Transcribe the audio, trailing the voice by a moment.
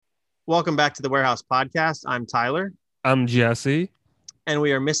Welcome back to the Warehouse Podcast. I'm Tyler, I'm Jesse. and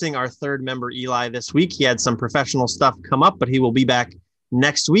we are missing our third member, Eli, this week. He had some professional stuff come up, but he will be back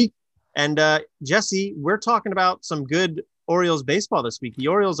next week. And Jesse, we're talking about some good Orioles baseball this week. The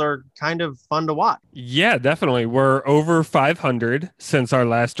Orioles are kind of fun to watch. Yeah, definitely. We're over 500 since our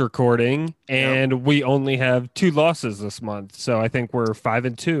last recording, Yep. and we only have 2 losses this month. So I think we're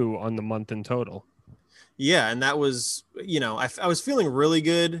 5-2 on the month in total. Yeah, and that was, I was feeling really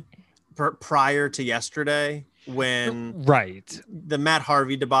good prior to yesterday when Right. the Matt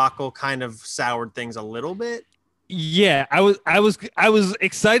Harvey debacle kind of soured things a little bit. Yeah, I was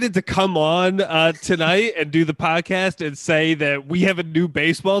excited to come on tonight and do the podcast and say that we have a new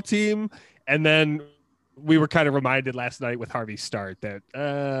baseball team, and then we were kind of reminded last night with Harvey's start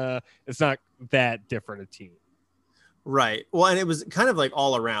that it's not that different a team. Right. Well, and it was kind of like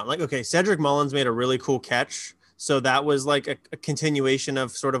all around. Like, okay, Cedric Mullins made a really cool catch. So that was like a continuation of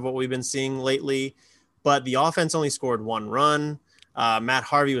sort of what we've been seeing lately. But the offense only scored one run. Matt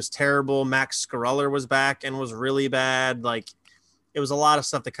Harvey was terrible. Max Scaruller was back and was really bad. Like, it was a lot of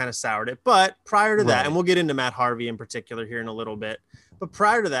stuff that kind of soured it. But prior to that, Right. and we'll get into Matt Harvey in particular here in a little bit. But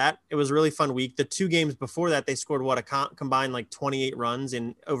prior to that, it was a really fun week. The 2 games before that, they scored combined like 28 runs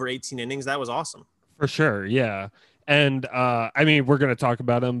in over 18 innings. That was awesome. For sure, yeah. And I mean, we're going to talk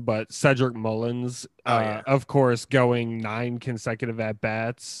about him, but Cedric Mullins, Oh, yeah. of course, going 9 consecutive at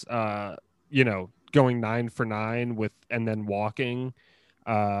bats, going 9 for 9 with and then walking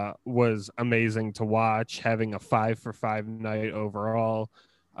was amazing to watch. Having a 5 for 5 night overall.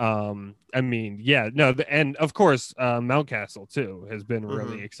 I mean, yeah, no, and of course, Mountcastle too has been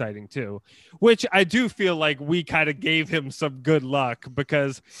really exciting too, which I do feel like we kind of gave him some good luck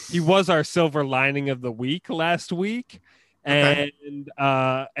because he was our silver lining of the week last week. Okay.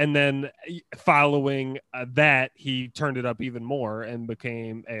 And then following that, he turned it up even more and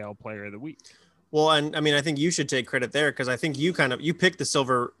became AL Player of the Week. Well, and I mean, I think you should take credit there because I think you picked the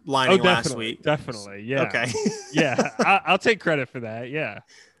silver Oh, lining last week. definitely, yeah, Okay. yeah. I'll take credit for that. Yeah.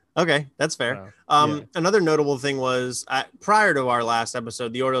 Okay, that's fair. Yeah. Another notable thing was prior to our last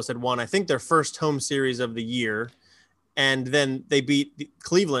episode, the Orioles had won, I think, their first home series of the year, and then they beat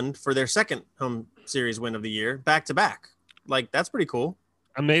Cleveland for their second home series win of the year, back to back. Like, that's pretty cool.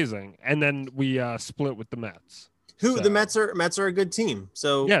 Amazing. And then we split with the Mets. The Mets are a good team,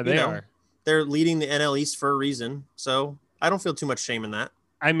 so yeah, they are. They're leading the NL East for a reason. So I don't feel too much shame in that.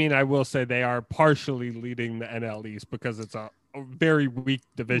 I mean, I will say they are partially leading the NL East because it's a very weak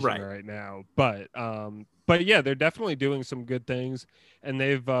division right now. But yeah, they're definitely doing some good things, and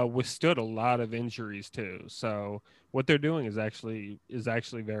they've withstood a lot of injuries too. So what they're doing is actually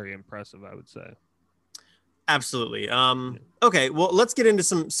very impressive, I would say. Absolutely. Okay, well, let's get into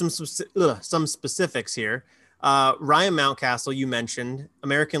some specifics here. Ryan Mountcastle, you mentioned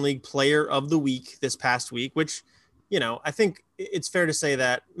American League Player of the Week this past week, which, I think it's fair to say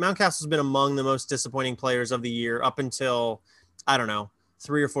that Mountcastle's been among the most disappointing players of the year up until, I don't know,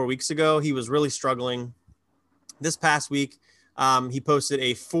 3 or 4 weeks ago. He was really struggling. This past week, he posted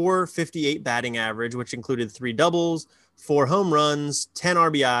a 458 batting average, which included 3 doubles, 4 home runs, 10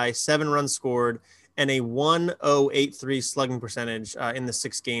 RBI, 7 runs scored, and a 1.083 slugging percentage in the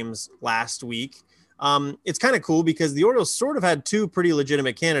 6 games last week. It's kind of cool because the Orioles sort of had 2 pretty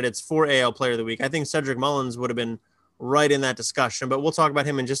legitimate candidates for AL Player of the Week. I think Cedric Mullins would have been right in that discussion, but we'll talk about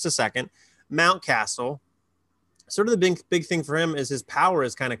him in just a second. Mountcastle, sort of the big thing for him is his power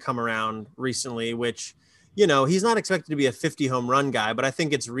has kind of come around recently, which, he's not expected to be a 50 home run guy, but I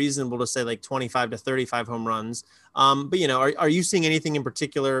think it's reasonable to say like 25 to 35 home runs. But, are you seeing anything in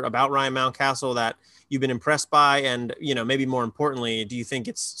particular about Ryan Mountcastle that you've been impressed by? And, maybe more importantly, do you think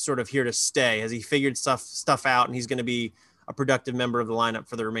it's sort of here to stay? Has he figured stuff out and he's going to be a productive member of the lineup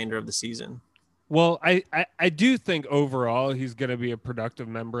for the remainder of the season? Well, I do think overall he's going to be a productive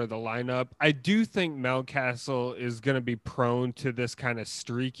member of the lineup. I do think Mountcastle is going to be prone to this kind of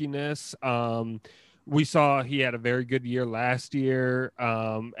streakiness. We saw he had a very good year last year,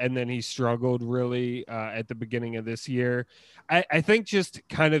 and then he struggled really at the beginning of this year. I think just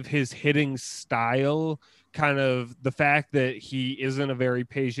kind of his hitting style, kind of the fact that he isn't a very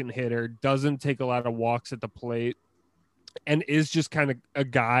patient hitter, doesn't take a lot of walks at the plate, and is just kind of a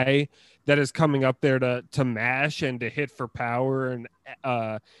guy that is coming up there to mash and to hit for power and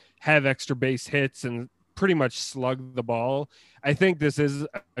have extra base hits and pretty much slug the ball. I think this is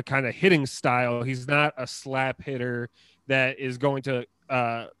a kind of hitting style. He's not a slap hitter that is going to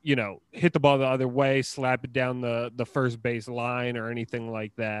hit the ball the other way, slap it down the first base line or anything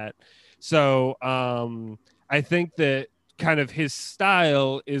like that. So I think that kind of his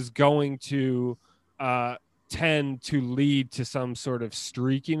style is going to tend to lead to some sort of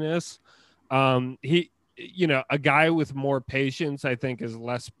streakiness. A guy with more patience, I think, is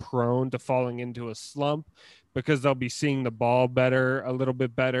less prone to falling into a slump because they'll be seeing the ball a little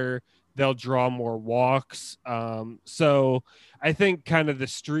bit better. They'll draw more walks. So I think kind of the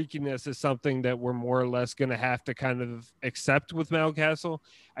streakiness is something that we're more or less going to have to kind of accept with Mountcastle.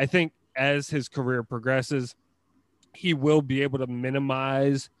 I think as his career progresses, he will be able to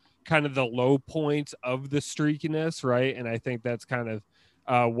minimize kind of the low points of the streakiness, right? And I think that's kind of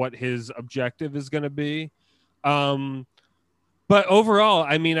what his objective is going to be. But overall,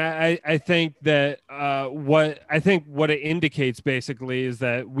 I mean, I think that what it indicates basically is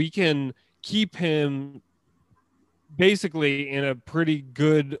that we can keep him basically in a pretty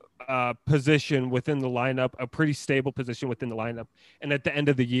good position within the lineup, a pretty stable position within the lineup. And at the end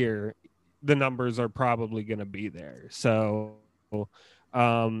of the year, the numbers are probably going to be there. So,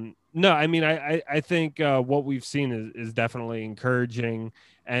 no, I mean, I think what we've seen is definitely encouraging,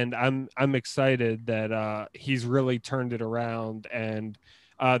 and I'm excited that he's really turned it around, and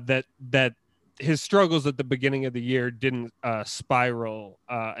that his struggles at the beginning of the year didn't spiral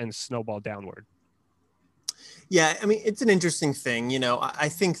and snowball downward. Yeah, I mean, it's an interesting thing. I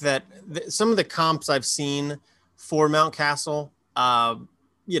think that some of the comps I've seen for Mountcastle,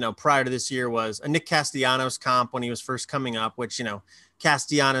 prior to this year was a Nick Castellanos comp when he was first coming up, which,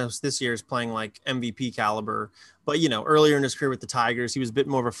 Castellanos this year is playing like MVP caliber. But, earlier in his career with the Tigers, he was a bit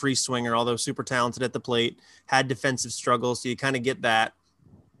more of a free swinger, although super talented at the plate, had defensive struggles. So you kind of get that.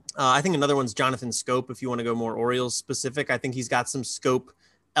 I think another one's Jonathan Scope, if you want to go more Orioles specific. I think he's got some Scope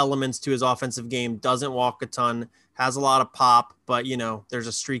elements to his offensive game, doesn't walk a ton, has a lot of pop, but, there's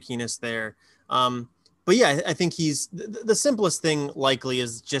a streakiness there. But yeah, I think he's the simplest thing likely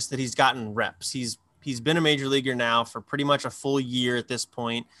is just that he's gotten reps. He's been a major leaguer now for pretty much a full year at this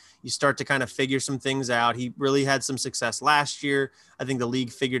point. You start to kind of figure some things out. He really had some success last year. I think the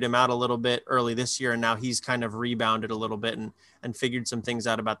league figured him out a little bit early this year, and now he's kind of rebounded a little bit and figured some things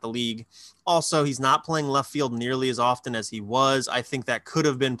out about the league. Also, he's not playing left field nearly as often as he was. I think that could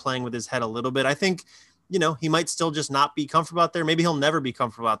have been playing with his head a little bit. I think, he might still just not be comfortable out there. Maybe he'll never be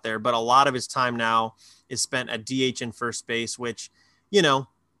comfortable out there, but a lot of his time now is spent at DH and first base, which,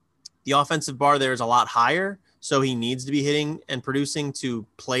 the offensive bar there is a lot higher. So he needs to be hitting and producing to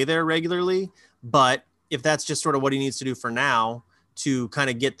play there regularly. But if that's just sort of what he needs to do for now to kind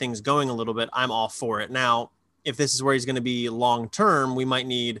of get things going a little bit, I'm all for it. Now, if this is where he's going to be long-term, we might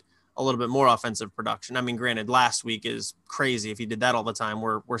need a little bit more offensive production. I mean, granted, last week is crazy. If he did that all the time,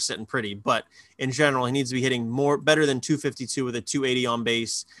 we're sitting pretty. But in general, he needs to be hitting better than 252 with a 280 on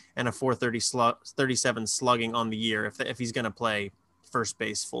base and a 437 slugging on the year if he's going to play first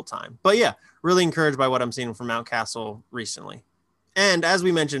base full time. But yeah, really encouraged by what I'm seeing from Mountcastle recently. And as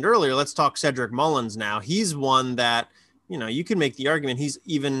we mentioned earlier, let's talk Cedric Mullins now. He's one that, you can make the argument he's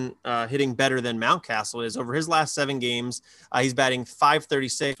even hitting better than Mountcastle is. Over his last 7 games, he's batting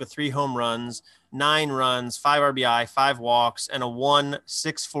 .536 with 3 home runs, 9 runs, 5 RBI, 5 walks, and a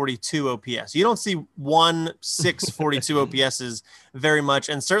 1.642 OPS. You don't see 1.642 OPSs very much,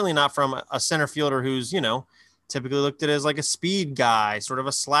 and certainly not from a center fielder who's, typically looked at as like a speed guy, sort of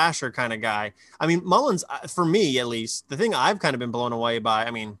a slasher kind of guy. I mean, Mullins, for me at least, the thing I've kind of been blown away by,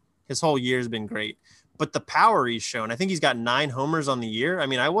 I mean, his whole year has been great, but the power he's shown, I think he's got 9 homers on the year. I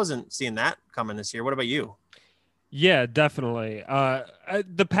mean, I wasn't seeing that coming this year. What about you? Yeah, definitely.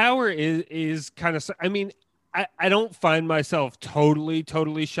 The power is kind of, I mean, I don't find myself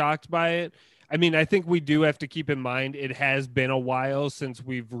totally shocked by it. I mean, I think we do have to keep in mind it has been a while since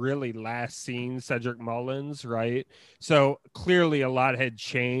we've really last seen Cedric Mullins, right? So clearly a lot had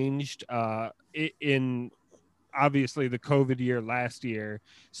changed in obviously the COVID year last year.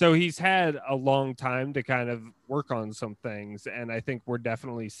 So he's had a long time to kind of work on some things, and I think we're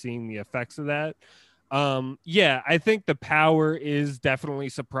definitely seeing the effects of that. Yeah, I think the power is definitely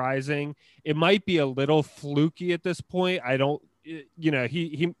surprising. It might be a little fluky at this point. I don't,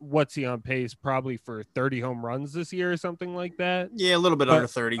 he what's he on pace probably for 30 home runs this year or something like that. Yeah, a little bit under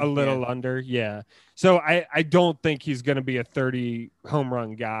 30. A little under, yeah. So I don't think he's going to be a 30 home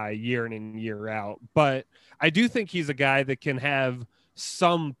run guy year in and year out, but I do think he's a guy that can have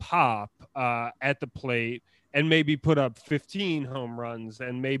some pop at the plate and maybe put up 15 home runs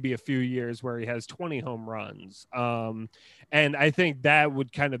and maybe a few years where he has 20 home runs. And I think that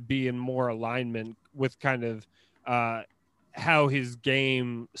would kind of be in more alignment with kind of how his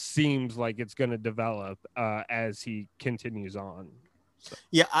game seems like it's going to develop as he continues on. So.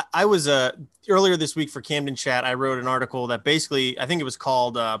 Yeah, I was earlier this week for Camden Chat, I wrote an article that basically, I think it was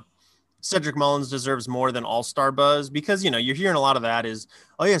called Cedric Mullins deserves more than all-star buzz because, you're hearing a lot of that is,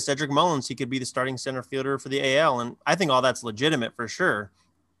 oh yeah, Cedric Mullins, he could be the starting center fielder for the AL. And I think all that's legitimate for sure.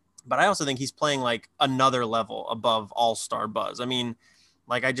 But I also think he's playing like another level above all-star buzz. I mean,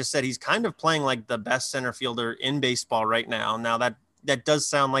 like I just said, he's kind of playing like the best center fielder in baseball right now. Now that does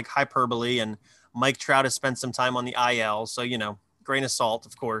sound like hyperbole, and Mike Trout has spent some time on the IL. So, grain of salt,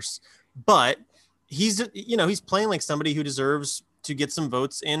 of course, but he's playing like somebody who deserves to get some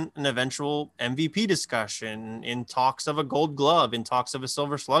votes in an eventual MVP discussion, in talks of a Gold Glove, in talks of a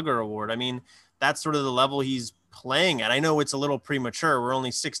Silver Slugger award. I mean, that's sort of the level he's playing at. I know it's a little premature. We're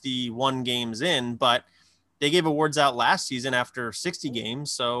only 61 games in, but they gave awards out last season after 60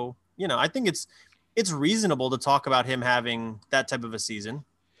 games. So, I think it's reasonable to talk about him having that type of a season.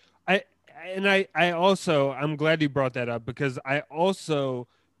 I also, I'm glad you brought that up, because I also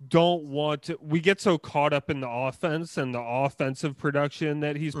don't want to, we get so caught up in the offense and the offensive production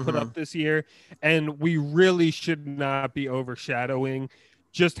that he's put up this year, and we really should not be overshadowing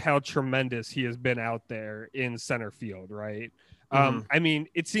just how tremendous he has been out there in center field, right? I mean,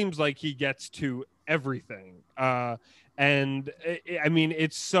 it seems like he gets to everything, and I mean,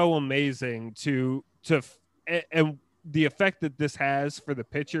 it's so amazing and the effect that this has for the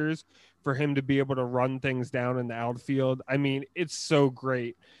pitchers, for him to be able to run things down in the outfield. I mean, it's so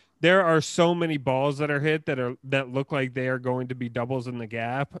great. There are so many balls that are hit that look like they are going to be doubles in the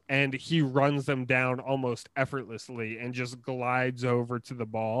gap, and he runs them down almost effortlessly and just glides over to the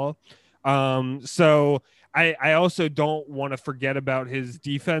ball. So I also don't want to forget about his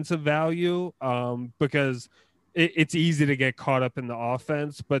defensive value, because it's easy to get caught up in the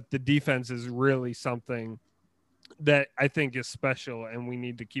offense, but the defense is really something that I think is special, and we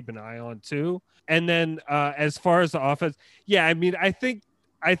need to keep an eye on too. And then as far as the offense, yeah, I mean, I think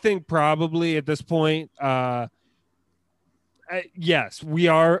probably at this point, yes, we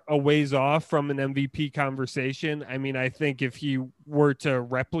are a ways off from an MVP conversation. I mean, I think if he were to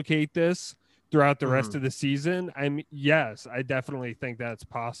replicate this throughout the rest of the season, yes, I definitely think that's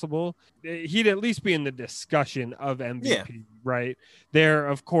possible. He'd at least be in the discussion of MVP, right? There,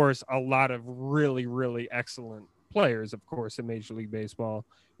 of course, a lot of really, really excellent players, of course, in Major League Baseball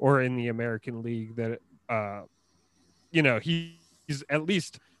or in the American League that, he's at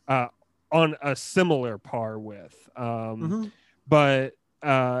least on a similar par with. But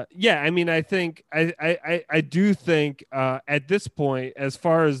yeah, I mean, I think I do think at this point, as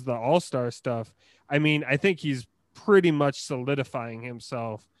far as the All-Star stuff, I mean, I think he's pretty much solidifying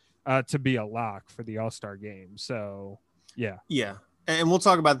himself to be a lock for the All-Star game. So yeah. And we'll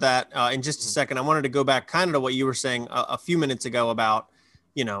talk about that in just a second. I wanted to go back kind of to what you were saying a few minutes ago about,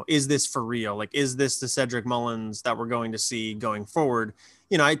 is this for real? Like, is this the Cedric Mullins that we're going to see going forward?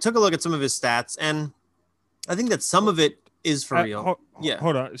 I took a look at some of his stats, and I think that some of it is for real.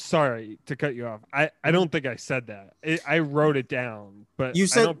 Hold on. Sorry to cut you off. I don't think I said that. I wrote it down, but you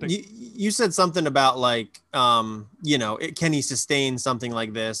said, I don't think... you said something about like, can he sustain something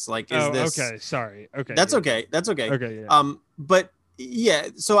like this? Like, is this okay? Sorry. Okay. That's okay. That's okay. Okay. Yeah. But yeah,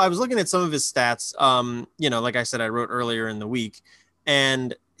 so I was looking at some of his stats, like I said, I wrote earlier in the week,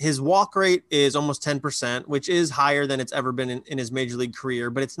 and his walk rate is almost 10%, which is higher than it's ever been in his major league career,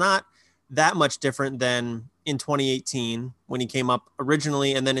 but it's not that much different than in 2018 when he came up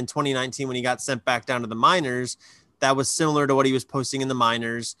originally. And then in 2019, when he got sent back down to the minors, that was similar to what he was posting in the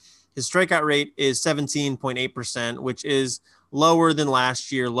minors. His strikeout rate is 17.8%, which is lower than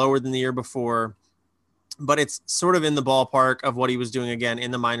last year, lower than the year before, but it's sort of in the ballpark of what he was doing again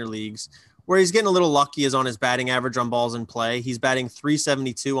in the minor leagues. Where he's getting a little lucky is on his batting average on balls in play. He's batting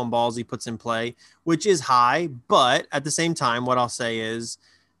 .372 on balls he puts in play, which is high. But at the same time, what I'll say is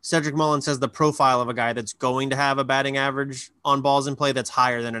Cedric Mullins has the profile of a guy that's going to have a batting average on balls in play that's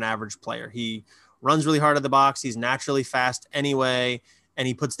higher than an average player. He runs really hard at the box. He's naturally fast anyway, and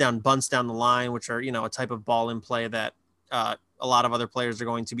he puts down bunts down the line, which are, a type of ball in play that a lot of other players are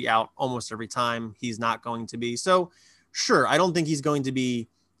going to be out almost every time. He's not going to be. So sure, I don't think he's going to be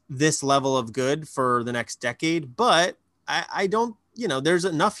this level of good for the next decade, but I don't, there's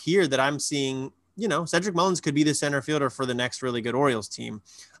enough here that I'm seeing, Cedric Mullins could be the center fielder for the next really good Orioles team.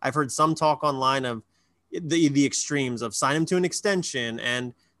 I've heard some talk online of the extremes of sign him to an extension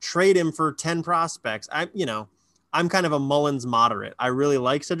and trade him for 10 prospects. I'm kind of a Mullins moderate. I really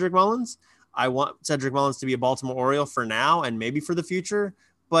like Cedric Mullins. I want Cedric Mullins to be a Baltimore Oriole for now and maybe for the future,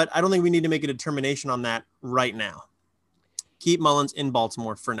 but I don't think we need to make a determination on that right now. Keep Mullins in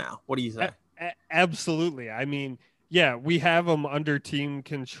Baltimore for now. What do you say? Absolutely. I mean, yeah, we have him under team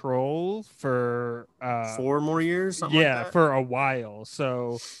control for 4 more years. Yeah, for a while.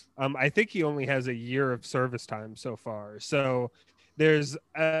 So I think he only has a year of service time so far. So there's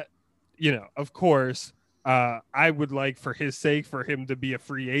of course, I would like for his sake for him to be a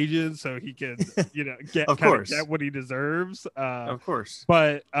free agent so he can, get Of kind of course. get what he deserves. Of course.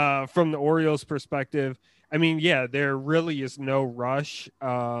 But from the Orioles' perspective, I mean, yeah, there really is no rush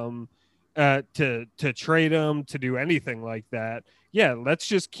to trade him, to do anything like that. Yeah, let's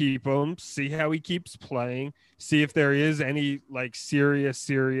just keep him, see how he keeps playing, see if there is any like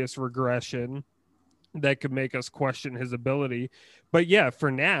serious regression that could make us question his ability. But yeah, for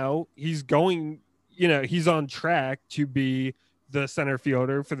now, he's on track to be the center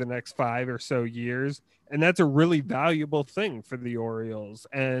fielder for the next 5 or so years. And that's a really valuable thing for the Orioles.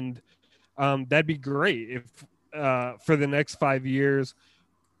 And that'd be great if for the next 5 years,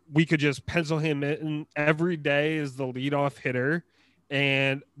 we could just pencil him in every day as the leadoff hitter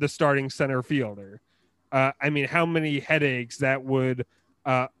and the starting center fielder. I mean, how many headaches that would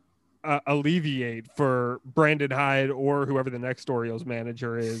uh, alleviate for Brandon Hyde or whoever the next Orioles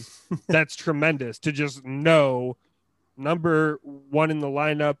manager is. That's tremendous to just know number one in the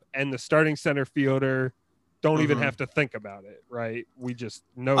lineup and the starting center fielder don't even have to think about it, right? We just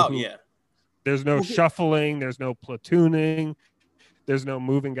know Yeah. There's no shuffling, there's no platooning, there's no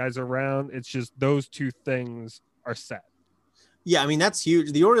moving guys around. It's just those two things are set. Yeah, I mean, that's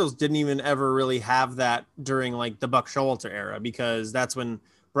huge. The Orioles didn't even ever really have that during like the Buck Showalter era, because that's when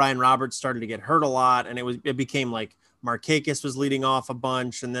Brian Roberts started to get hurt a lot, and it became like Markakis was leading off a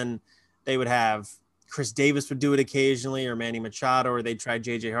bunch, and then they would have Chris Davis would do it occasionally, or Manny Machado, or they'd try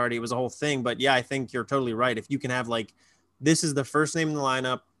JJ Hardy. It was a whole thing. But yeah, I think you're totally right. If you can have like, this is the first name in the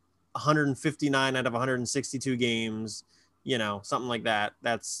lineup, 159 out of 162 games, something like that,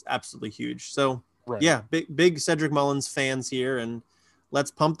 that's absolutely huge. So Right. yeah, big Cedric Mullins fans here, and let's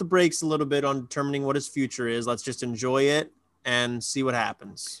pump the brakes a little bit on determining what his future is. Let's just enjoy it and see what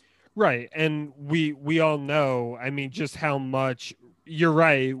happens. Right. And we all know, I mean, just how much you're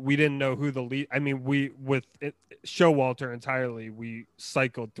right. We didn't know who the lead. I mean, with Showalter entirely, we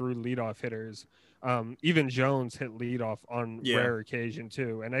cycled through leadoff hitters. Even Jones hit leadoff on rare occasion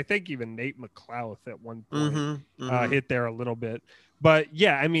too. And I think even Nate McLouth at one point hit there a little bit. But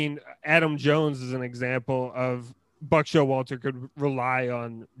yeah, I mean, Adam Jones is an example of Buck Showalter could rely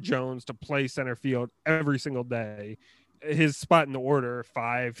on Jones to play center field every single day. His spot in the order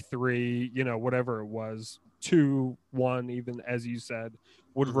 5-3, whatever it was, 2-1, even as you said,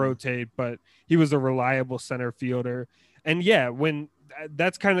 would rotate, but he was a reliable center fielder. And yeah, when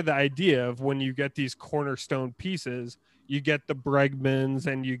that's kind of the idea of when you get these cornerstone pieces, you get the Bregmans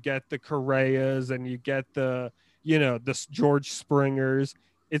and you get the Correas and you get the George Springers.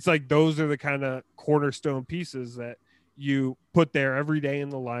 It's like those are the kind of cornerstone pieces that you put there every day in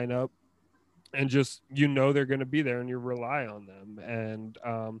the lineup, and just they're going to be there and you rely on them. And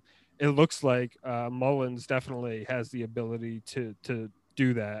it looks like Mullins definitely has the ability to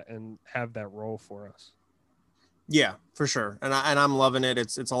do that and have that role for us. Yeah, for sure. And I'm loving it.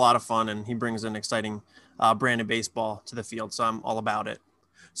 It's a lot of fun, and he brings an exciting brand of baseball to the field, so I'm all about it.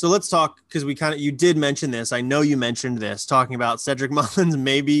 So let's talk, because you did mention this. I know you mentioned this, talking about Cedric Mullins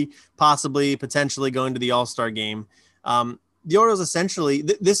maybe, possibly, potentially going to the All-Star game. The Orioles essentially,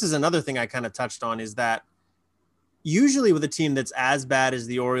 this is another thing I kind of touched on, is that usually with a team that's as bad as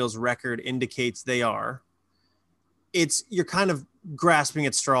the Orioles record indicates they are, you're kind of grasping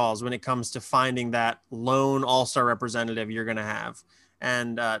at straws when it comes to finding that lone all-star representative you're going to have.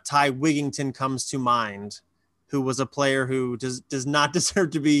 And Ty Wigginton comes to mind, who was a player who does not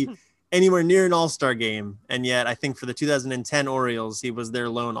deserve to be anywhere near an all-star game. And yet I think for the 2010 Orioles, he was their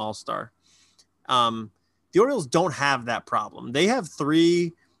lone all-star. The Orioles don't have that problem. They have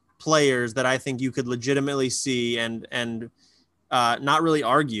 3 players that I think you could legitimately see and not really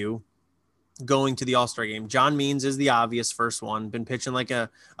argue going to the All-Star game. John Means is the obvious first one, been pitching like a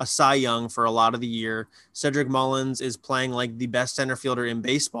Cy Young for a lot of the year. Cedric Mullins is playing like the best center fielder in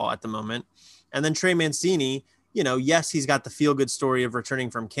baseball at the moment. And then Trey Mancini, yes, he's got the feel-good story of returning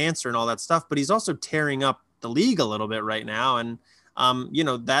from cancer and all that stuff, but he's also tearing up the league a little bit right now. And,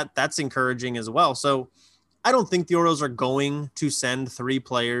 that's encouraging as well. So I don't think the Orioles are going to send 3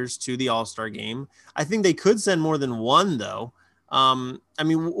 players to the All-Star game. I think they could send more than 1, though. I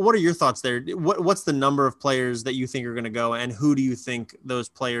mean, what are your thoughts there? What's the number of players that you think are going to go, and who do you think those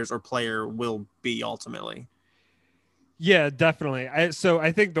players or player will be ultimately? Yeah, definitely.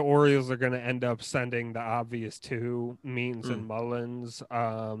 I think the Orioles are going to end up sending the obvious 2, Means and Mullins.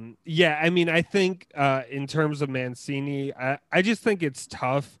 Yeah, I mean, I think in terms of Mancini, I just think it's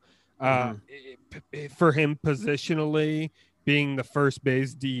tough for him positionally, being the first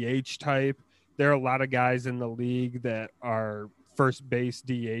base DH type. There are a lot of guys in the league that are first base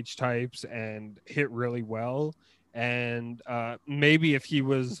DH types and hit really well. And maybe if he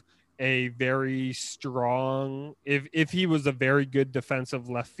was a very strong, if he was a very good defensive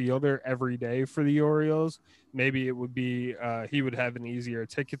left fielder every day for the Orioles, maybe it would be he would have an easier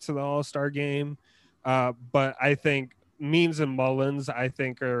ticket to the All-Star game. But I think Means and Mullins, I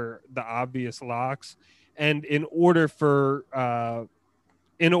think, are the obvious locks. And in order for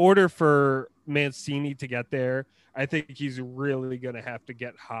Mancini to get there, I think he's really going to have to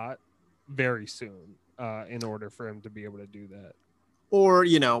get hot very soon in order for him to be able to do that. Or,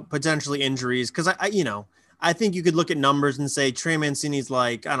 potentially injuries. Because I think you could look at numbers and say Trey Mancini's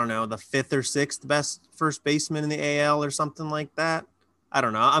like, I don't know, the 5th or 6th best first baseman in the AL or something like that. I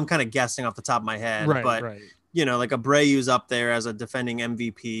don't know. I'm kind of guessing off the top of my head, right, but right. Like Abreu's up there as a defending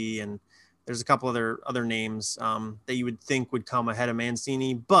MVP, and there's a couple other names that you would think would come ahead of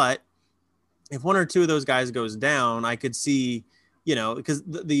Mancini. But if one or two of those guys goes down, I could see, because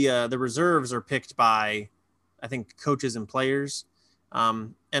the reserves are picked by, I think, coaches and players.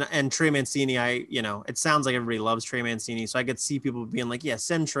 And Trey Mancini, it sounds like everybody loves Trey Mancini. So I could see people being like, yeah,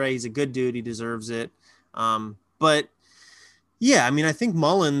 send Trey. He's a good dude. He deserves it. But yeah, I mean, I think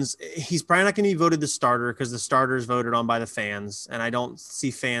Mullins, he's probably not going to be voted the starter because the starter is voted on by the fans. And I don't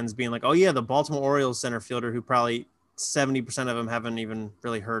see fans being like, oh yeah, the Baltimore Orioles center fielder who probably 70% of them haven't even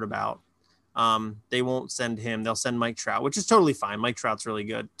really heard about. They won't send him. They'll send Mike Trout, which is totally fine. Mike Trout's really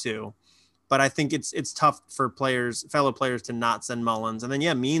good too. But I think it's tough for fellow players to not send Mullins. And then,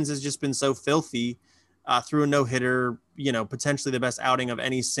 yeah, Means has just been so filthy through a no-hitter, potentially the best outing of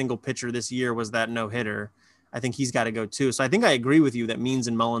any single pitcher this year was that no-hitter. I think he's got to go too. So I think I agree with you that Means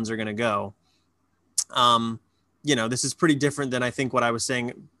and Mullins are going to go. This is pretty different than I think what I was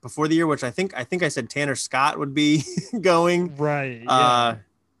saying before the year, which I think I said Tanner Scott would be going. Right. Yeah.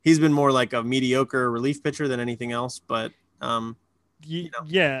 He's been more like a mediocre relief pitcher than anything else, but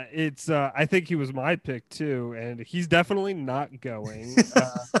yeah, it's I think he was my pick too, and he's definitely not going.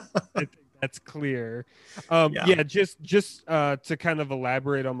 I think that's clear. Just to kind of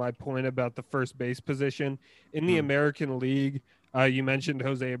elaborate on my point about the first base position in the American League, you mentioned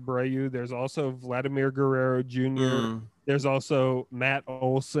Jose Abreu. There's also Vladimir Guerrero Jr. There's also Matt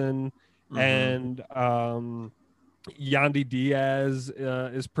Olson, and Yandy Diaz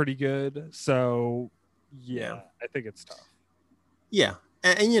is pretty good. So yeah, I think it's tough. Yeah.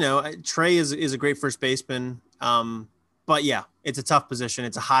 And Trey is a great first baseman. But yeah, it's a tough position.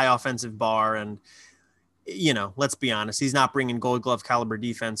 It's a high offensive bar. And, let's be honest, he's not bringing Gold Glove caliber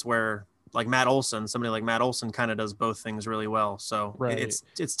defense where like somebody like Matt Olson kind of does both things really well. So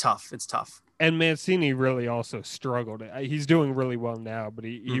it's tough. It's tough. And Mancini really also struggled. He's doing really well now, but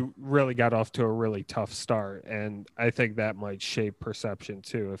he really got off to a really tough start. And I think that might shape perception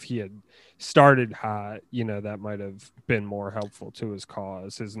too. If he had started hot, that might have been more helpful to his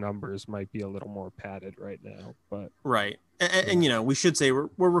cause. His numbers might be a little more padded right now, but right. And we should say we're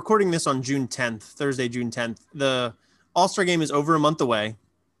recording this on June 10th, Thursday, June 10th. The All-Star game is over a month away.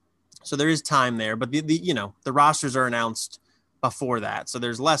 So there is time there, but the rosters are announced before that. So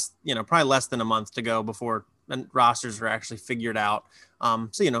there's probably less than a month to go before the rosters are actually figured out.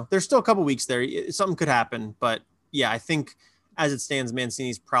 So, there's still a couple weeks there. Something could happen, but yeah, I think as it stands,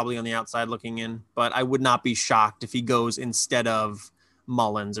 Mancini's probably on the outside looking in, but I would not be shocked if he goes instead of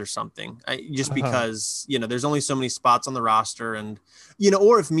Mullins or something, because, there's only so many spots on the roster and,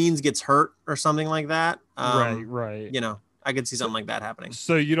 or if Means gets hurt or something like that. Right. I could see something like that happening.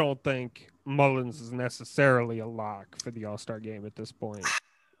 So you don't think Mullins is necessarily a lock for the All-Star game at this point,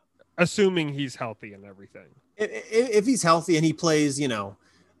 assuming he's healthy and everything? If he's healthy and he plays,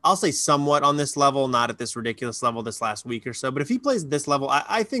 I'll say somewhat on this level, not at this ridiculous level this last week or so, but if he plays this level,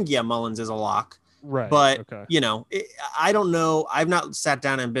 I think, Mullins is a lock. Right. But, I don't know. I've not sat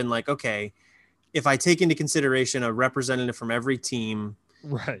down and been like, okay, if I take into consideration a representative from every team,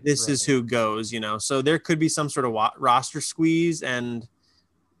 this is who goes, so there could be some sort of roster squeeze and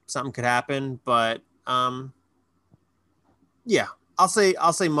something could happen, but yeah, I'll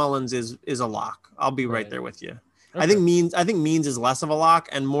say Mullins is a lock. I'll be right there with you. Okay. I think Means is less of a lock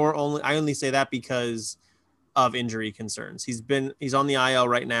and I only say that because of injury concerns. He's on the IL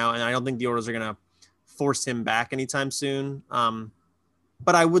right now, and I don't think the Orioles are going to force him back anytime soon.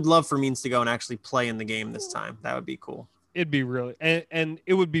 But I would love for Means to go and actually play in the game this time. That would be cool. It'd be really, and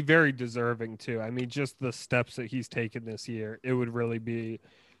it would be very deserving too. I mean, just the steps that he's taken this year, it would really be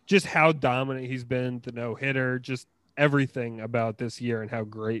just how dominant he's been, the no-hitter, just everything about this year and how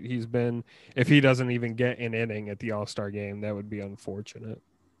great he's been. If he doesn't even get an inning at the All-Star game, that would be unfortunate.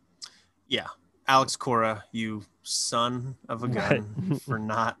 Yeah. Alex Cora, you son of a gun,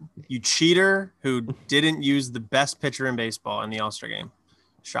 you cheater who didn't use the best pitcher in baseball in the All-Star game.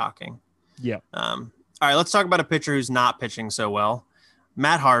 Shocking. Yeah. All right, let's talk about a pitcher who's not pitching so well.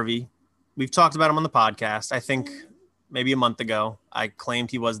 Matt Harvey. We've talked about him on the podcast. I think maybe a month ago, I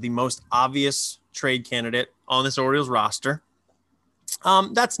claimed he was the most obvious trade candidate on this Orioles roster.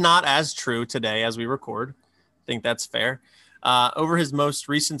 That's not as true today as we record. I think that's fair. Over his most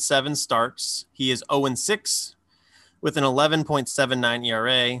recent 7 starts, he is 0-6 with an 11.79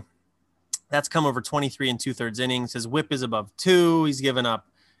 ERA. That's come over 23 and 2/3 innings. His whip is above 2. He's given up,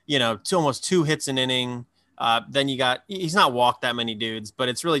 almost 2 hits an inning. Then he's not walked that many dudes, but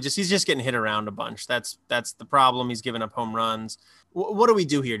it's really he's just getting hit around a bunch. That's the problem. He's giving up home runs. What do we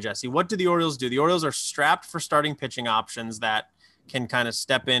do here, Jesse? What do the Orioles do? The Orioles are strapped for starting pitching options that can kind of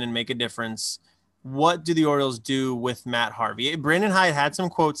step in and make a difference. What do the Orioles do with Matt Harvey? Brandon Hyde had some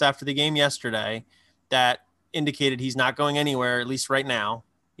quotes after the game yesterday that indicated he's not going anywhere, at least right now.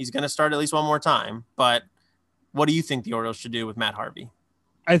 He's going to start at least one more time. But what do you think the Orioles should do with Matt Harvey?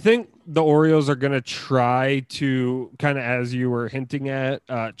 I think the Orioles are going to try to kind of, as you were hinting at,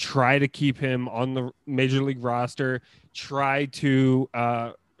 try to keep him on the major league roster, try to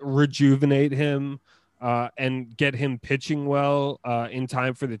rejuvenate him and get him pitching well in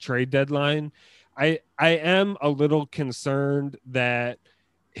time for the trade deadline. I am a little concerned that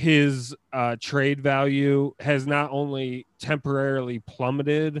his trade value has not only temporarily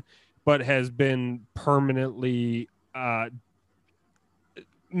plummeted, but has been permanently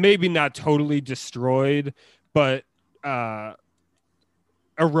maybe not totally destroyed, but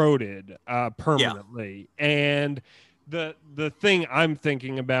eroded permanently. Yeah. And the thing I'm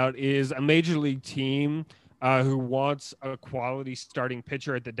thinking about is a major league team who wants a quality starting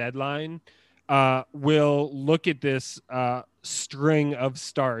pitcher at the deadline will look at this string of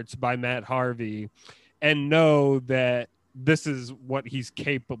starts by Matt Harvey and know that this is what he's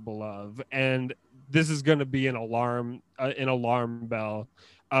capable of. And this is going to be an alarm bell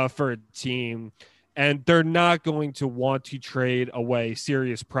for a team. And they're not going to want to trade away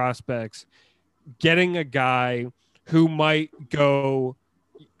serious prospects. Getting a guy who might go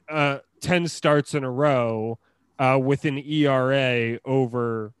 10 starts in a row with an ERA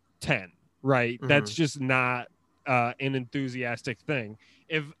over 10, right? Mm-hmm. That's just not an enthusiastic thing.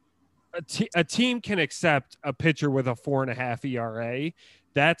 If a team can accept a pitcher with a 4.5 ERA,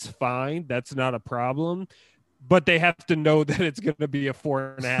 that's fine. That's not a problem. But they have to know that it's going to be a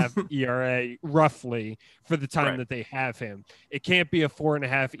 4.5 ERA roughly for the time that they have him. It can't be a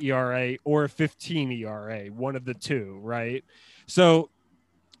 4.5 ERA or a 15 ERA, one of the two, right? So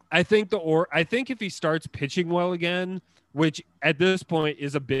I think if he starts pitching well again, which at this point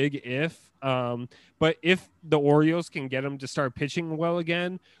is a big if, but if the Orioles can get him to start pitching well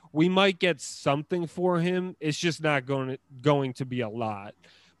again, we might get something for him. It's just not going to be a lot.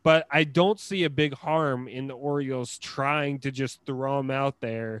 But I don't see a big harm in the Orioles trying to just throw him out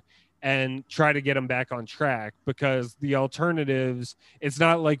there and try to get him back on track, because the alternatives, it's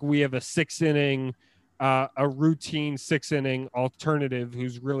not like we have a routine 6-inning alternative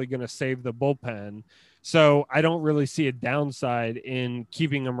who's really going to save the bullpen. So I don't really see a downside in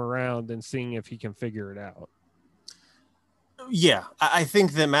keeping him around and seeing if he can figure it out. Yeah, I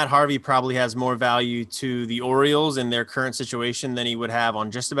think that Matt Harvey probably has more value to the Orioles in their current situation than he would have on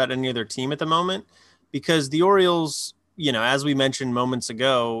just about any other team at the moment, because the Orioles, as we mentioned moments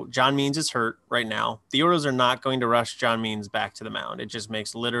ago, John Means is hurt right now. The Orioles are not going to rush John Means back to the mound. It just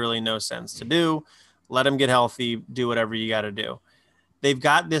makes literally no sense to do. Let him get healthy, do whatever you got to do. They've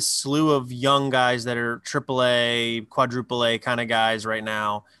got this slew of young guys that are AAA, quadruple A kind of guys right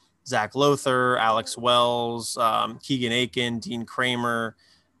now. Zach Lothar, Alex Wells, Keegan Aiken, Dean Kramer.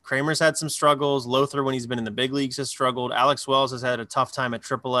 Kramer's had some struggles. Lothar, when he's been in the big leagues, has struggled. Alex Wells has had a tough time at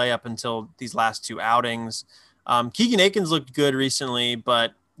AAA up until these last 2 outings. Keegan Aiken's looked good recently,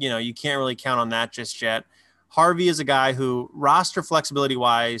 but, you can't really count on that just yet. Harvey is a guy who, roster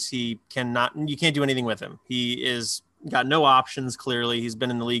flexibility-wise, you can't do anything with him. He is got no options, clearly. He's been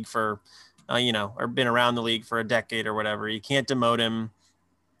in the league for, or been around the league for a decade or whatever. You can't demote him.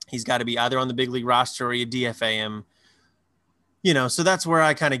 He's got to be either on the big league roster or you DFA him, so that's where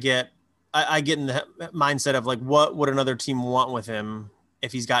I kind of I get in the mindset of like, what would another team want with him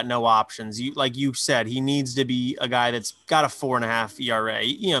if he's got no options? Like you said, he needs to be a guy that's got a 4.5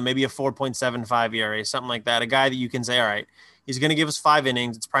 ERA, maybe a 4.75 ERA, something like that. A guy that you can say, all right, he's going to give us 5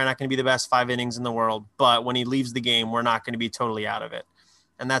 innings. It's probably not going to be the best 5 innings in the world, but when he leaves the game, we're not going to be totally out of it.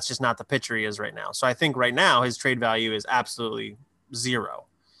 And that's just not the pitcher he is right now. So I think right now his trade value is absolutely 0.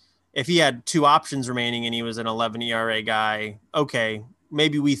 If he had 2 options remaining and he was an 11 ERA guy, okay,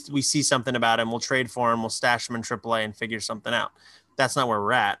 maybe we see something about him. We'll trade for him. We'll stash him in AAA and figure something out. That's not where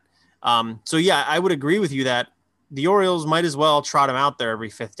we're at. So, yeah, I would agree with you that the Orioles might as well trot him out there every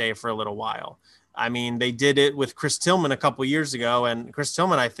 5th day for a little while. I mean, they did it with Chris Tillman a couple years ago, and Chris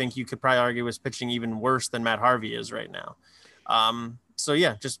Tillman, I think you could probably argue, was pitching even worse than Matt Harvey is right now. So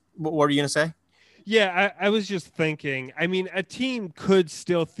yeah, just what are you going to say? Yeah, I was just thinking, I mean, a team could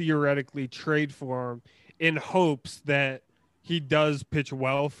still theoretically trade for him in hopes that he does pitch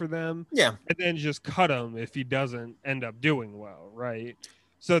well for them. Yeah. And then just cut him if he doesn't end up doing well, right?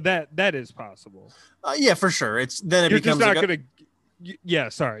 So that is possible. Yeah, for sure. You're just not going to. Yeah,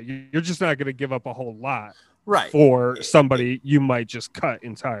 sorry. You're just not going to give up a whole lot, right, for somebody you might just cut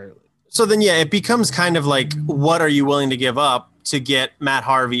entirely. So then, yeah, it becomes kind of like, what are you willing to give up to get Matt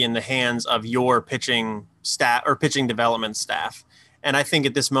Harvey in the hands of your pitching staff or pitching development staff? And I think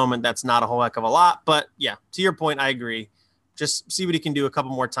at this moment, that's not a whole heck of a lot. But yeah, to your point, I agree. Just see what he can do a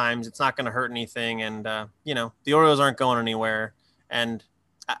couple more times. It's not going to hurt anything. And, the Orioles aren't going anywhere. And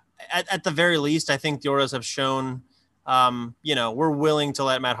at the very least, I think the Orioles have shown, we're willing to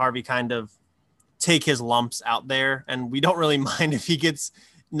let Matt Harvey kind of take his lumps out there. And we don't really mind if he gets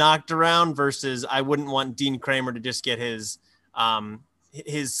knocked around versus I wouldn't want Dean Kramer to just get his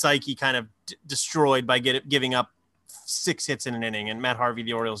psyche kind of destroyed by giving up 6 hits in an inning. And Matt Harvey,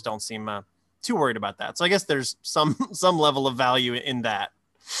 the Orioles don't seem too worried about that. So I guess there's some level of value in that.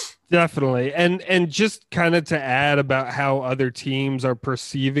 Definitely. And just kind of to add about how other teams are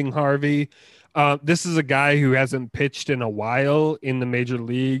perceiving Harvey. This is a guy who hasn't pitched in a while in the major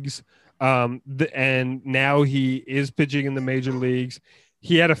leagues. And now he is pitching in the major leagues.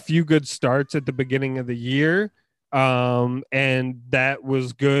 He had a few good starts at the beginning of the year, and that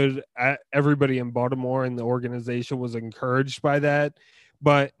was good. Everybody in Baltimore and the organization was encouraged by that.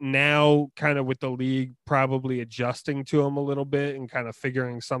 But now, kind of with the league probably adjusting to him a little bit and kind of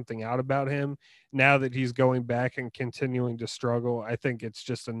figuring something out about him, now that he's going back and continuing to struggle, I think it's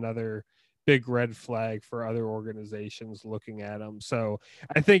just another big red flag for other organizations looking at him. So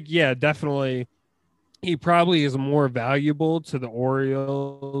I think, yeah, definitely – he probably is more valuable to the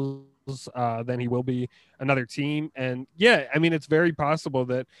Orioles than he will be another team. And yeah, I mean, it's very possible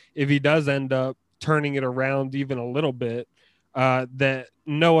that if he does end up turning it around even a little bit, that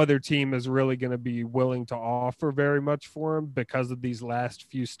no other team is really going to be willing to offer very much for him because of these last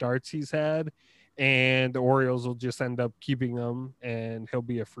few starts he's had. And the Orioles will just end up keeping him and he'll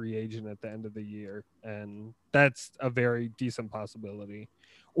be a free agent at the end of the year. And that's a very decent possibility.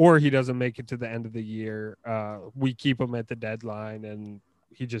 Or he doesn't make it to the end of the year. We keep him at the deadline and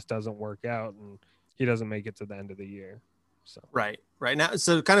he just doesn't work out and he doesn't make it to the end of the year. So right now.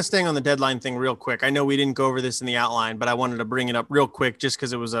 So kind of staying on the deadline thing real quick. I know we didn't go over this in the outline, but I wanted to bring it up real quick just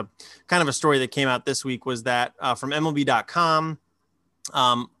because it was a kind of a story that came out this week was that from MLB.com,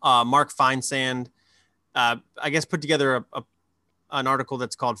 Mark Feinsand, I guess put together an article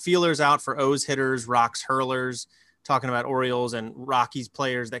that's called Feelers Out for O's Hitters, Rocks Hurlers, talking about Orioles and Rockies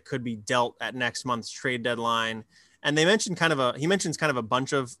players that could be dealt at next month's trade deadline. And he mentions kind of a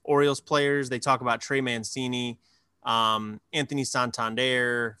bunch of Orioles players. They talk about Trey Mancini, Anthony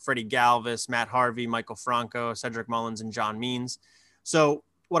Santander, Freddie Galvis, Matt Harvey, Michael Franco, Cedric Mullins, and John Means. So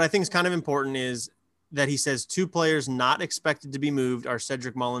what I think is kind of important is that he says 2 players not expected to be moved are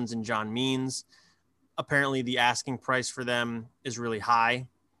Cedric Mullins and John Means. Apparently the asking price for them is really high.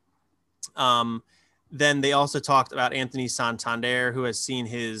 Then they also talked about Anthony Santander, who has seen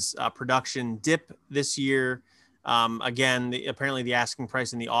his production dip this year. Again, apparently the asking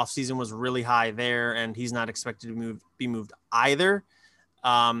price in the offseason was really high there, and he's not expected to be moved either.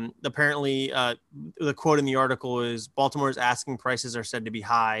 Apparently, the quote in the article is Baltimore's asking prices are said to be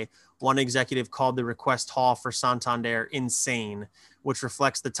high. One executive called the request haul for Santander insane, which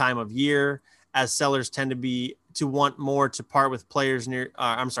reflects the time of year, as sellers tend to want more to part with players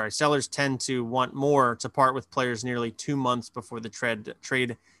sellers tend to want more to part with players nearly 2 months before the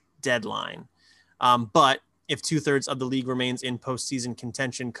trade deadline. But if 2/3 of the league remains in postseason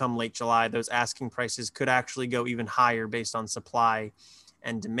contention come late July, those asking prices could actually go even higher based on supply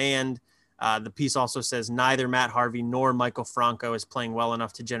and demand. The piece also says neither Matt Harvey nor Michael Franco is playing well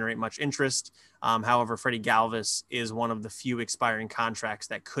enough to generate much interest. However, Freddie Galvis is one of the few expiring contracts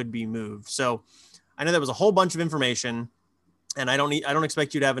that could be moved. So I know that was a whole bunch of information, and I don't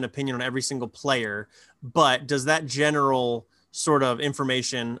expect you to have an opinion on every single player, but does that general sort of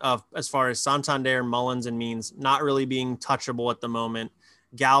information of as far as Santander, Mullins, and Means not really being touchable at the moment,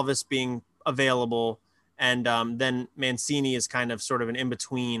 Galvis being available, and then Mancini is kind of sort of an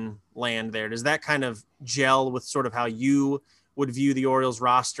in-between land there. Does that kind of gel with sort of how you would view the Orioles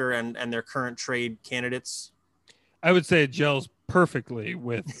roster and their current trade candidates? I would say it gels perfectly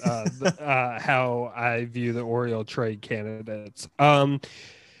with how I view the Oriole trade candidates.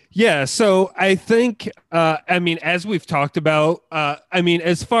 Yeah, so I think, as we've talked about,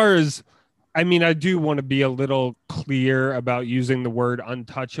 as far as I mean, I do want to be a little clear about using the word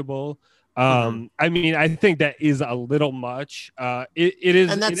untouchable. Mm-hmm. I mean, I think that is a little much. And It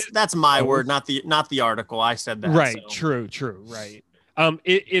is that's my word, close. not the article. I said that. Right. So True. Right.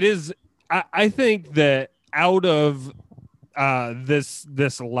 It is. I think that out of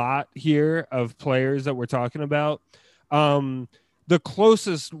this lot here of players that we're talking about, um, the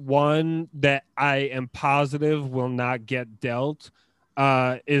closest one that I am positive will not get dealt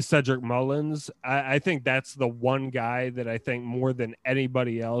is Cedric Mullins. I think that's the one guy that I think more than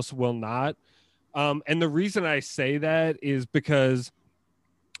anybody else will not. And the reason I say that is because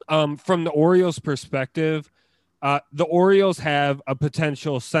from the Orioles' perspective, the Orioles have a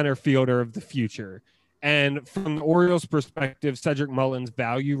potential center fielder of the future. And from the Orioles' perspective, Cedric Mullins'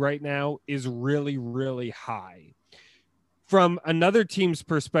 value right now is really, really high. From another team's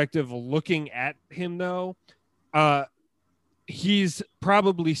perspective, looking at him, though, uh, he's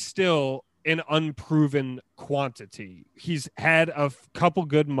probably still an unproven quantity. He's had a couple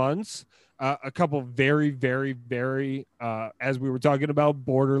good months, a couple very, very, very, as we were talking about,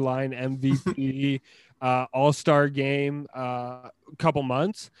 borderline MVP, all-star game, a couple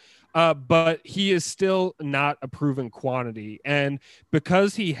months. But he is still not a proven quantity. And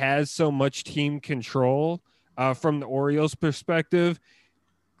because he has so much team control from the Orioles' perspective,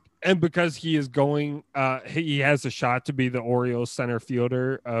 and because he is going, he has a shot to be the Orioles center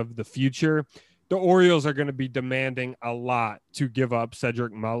fielder of the future. The Orioles are going to be demanding a lot to give up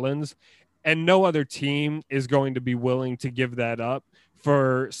Cedric Mullins, and no other team is going to be willing to give that up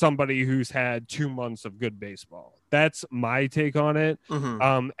for somebody who's had 2 months of good baseball. That's my take on it.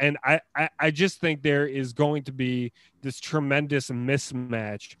 mm-hmm. And I just think there is going to be this tremendous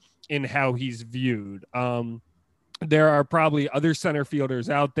mismatch in how he's viewed. There are probably other center fielders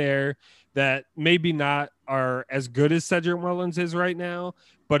out there that maybe not are as good as Cedric Mullins is right now,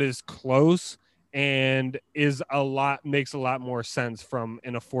 but is close and is makes a lot more sense from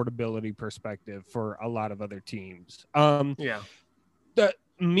an affordability perspective for a lot of other teams. Yeah. The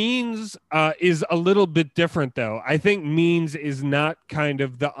Means is a little bit different, though. I think Means is not kind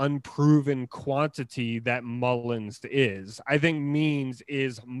of the unproven quantity that Mullins is. I think Means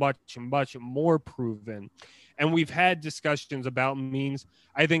is much, much more proven. And we've had discussions about Means.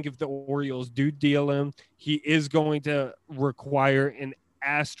 I think if the Orioles do deal him, he is going to require an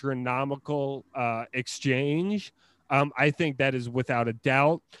astronomical exchange. I think that is without a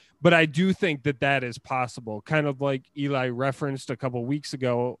doubt. But I do think that that is possible, kind of like Eli referenced a couple weeks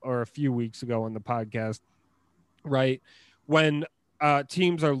ago or a few weeks ago on the podcast, right? When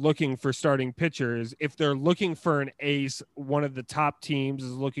teams are looking for starting pitchers, if they're looking for an ace, one of the top teams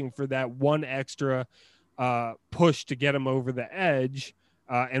is looking for that one extra push to get them over the edge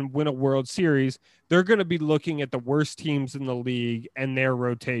and win a World Series, they're going to be looking at the worst teams in the league and their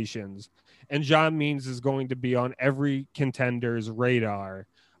rotations. And John Means is going to be on every contender's radar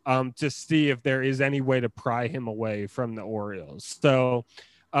to see if there is any way to pry him away from the Orioles. So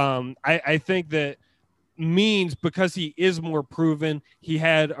I think that Means, because he is more proven, he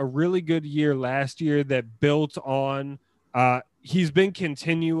had a really good year last year that built on he's been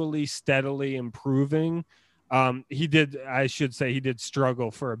continually steadily improving. I should say he did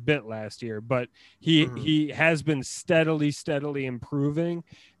struggle for a bit last year, but he has been steadily improving.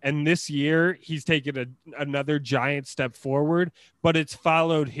 And this year he's taken another giant step forward, but it's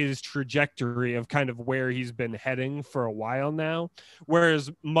followed his trajectory of kind of where he's been heading for a while now. Whereas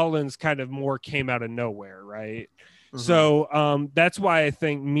Mullins kind of more came out of nowhere, right? So that's why I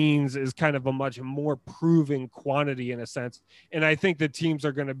think Means is kind of a much more proven quantity in a sense. And I think the teams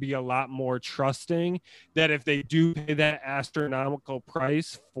are going to be a lot more trusting that if they do pay that astronomical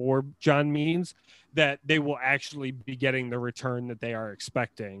price for John Means, that they will actually be getting the return that they are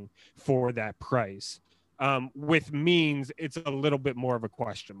expecting for that price. With Means, it's a little bit more of a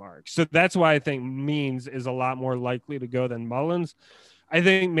question mark. So that's why I think Means is a lot more likely to go than Mullins. I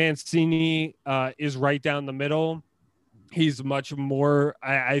think Mancini is right down the middle. He's much more.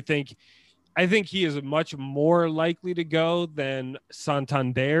 I think he is much more likely to go than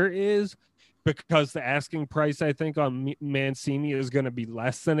Santander is, because the asking price I think on Mancini is going to be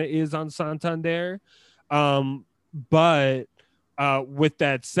less than it is on Santander. But with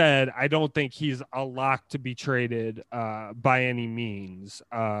that said, I don't think he's a lock to be traded by any means.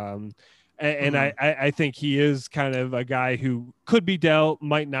 And I think he is kind of a guy who could be dealt,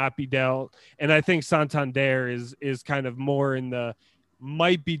 might not be dealt. And I think Santander is kind of more in the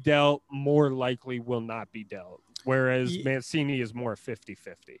might be dealt, more likely will not be dealt. Whereas Mancini is more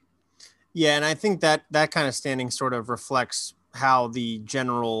 50-50. Yeah, and I think that kind of standing sort of reflects how the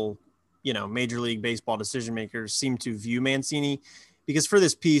general, Major League Baseball decision makers seem to view Mancini, because for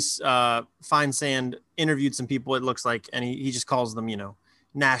this piece, Feinsand interviewed some people, it looks like, and he just calls them,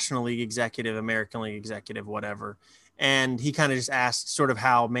 National League executive, American League executive, whatever. And he kind of just asked sort of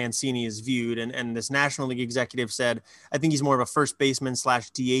how Mancini is viewed. And this National League executive said, I think he's more of a first baseman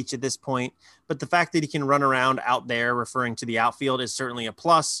 / DH at this point. But the fact that he can run around out there, referring to the outfield, is certainly a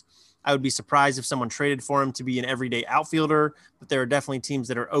plus. I would be surprised if someone traded for him to be an everyday outfielder, but there are definitely teams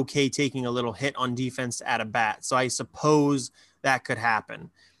that are okay taking a little hit on defense at a bat. So I suppose that could happen.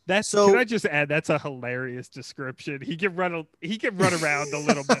 Can I just add, that's a hilarious description. He can run around a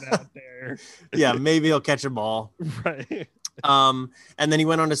little bit out there. Yeah, maybe he'll catch a ball. Right. And then he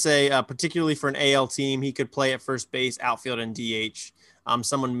went on to say, particularly for an AL team, he could play at first base, outfield, and DH.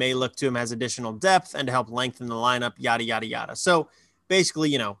 Someone may look to him as additional depth and to help lengthen the lineup, yada, yada, yada. So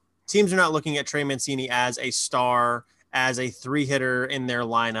basically, teams are not looking at Trey Mancini as a star, as a 3-hitter in their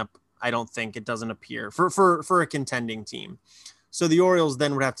lineup. I don't think. It doesn't appear for a contending team. So the Orioles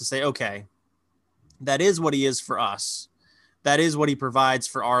then would have to say, okay, that is what he is for us. That is what he provides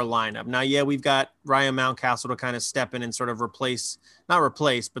for our lineup. Now, yeah, we've got Ryan Mountcastle to kind of step in and sort of not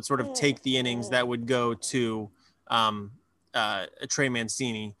replace, but sort of take the innings that would go to Trey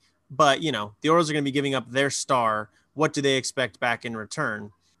Mancini. But, the Orioles are going to be giving up their star. What do they expect back in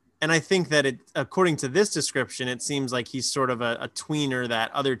return? And I think that according to this description, it seems like he's sort of a tweener that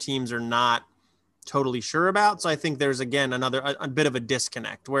other teams are not totally sure about. So I think there's, again, a bit of a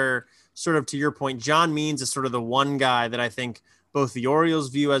disconnect where, sort of to your point, John Means is sort of the one guy that I think both the Orioles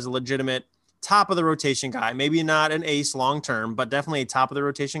view as a legitimate top of the rotation guy, maybe not an ace long-term, but definitely a top of the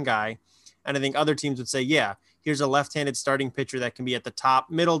rotation guy. And I think other teams would say, yeah, here's a left-handed starting pitcher that can be at the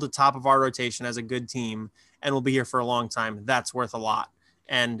middle to top of our rotation as a good team and will be here for a long time. That's worth a lot.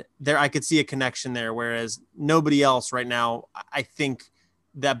 And there, I could see a connection there. Whereas nobody else right now, I think,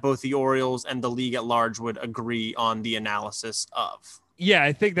 that both the Orioles and the league at large would agree on the analysis of. Yeah,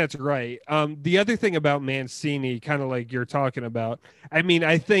 I think that's right. The other thing about Mancini, kind of like you're talking about, I mean,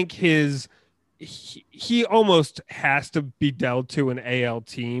 I think he almost has to be dealt to an AL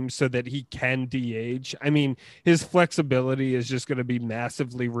team so that he can DH. I mean, his flexibility is just going to be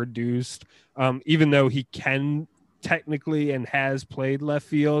massively reduced, even though he can technically and has played left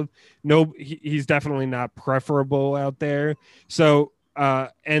field. No, he's definitely not preferable out there. So,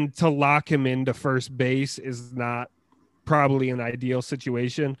 and to lock him into first base is not probably an ideal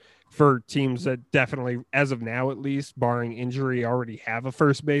situation for teams that definitely, as of now at least, barring injury, already have a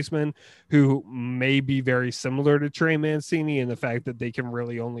first baseman who may be very similar to Trey Mancini in the fact that they can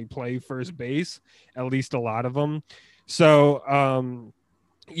really only play first base, at least a lot of them. So,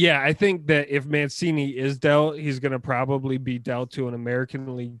 yeah, I think that if Mancini is dealt, he's going to probably be dealt to an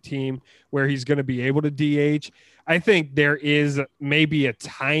American League team where he's going to be able to DH. I think there is maybe a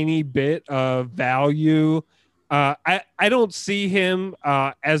tiny bit of value. I don't see him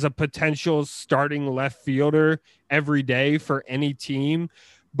as a potential starting left fielder every day for any team,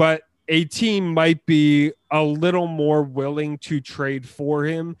 but a team might be a little more willing to trade for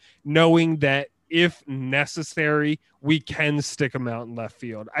him, knowing that if necessary, we can stick him out in left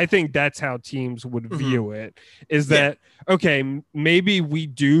field. I think that's how teams would view it, is that, okay, maybe we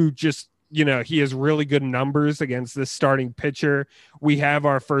do just, he has really good numbers against this starting pitcher. We have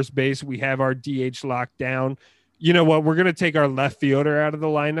our first base. We have our DH locked down. You know what? We're going to take our left fielder out of the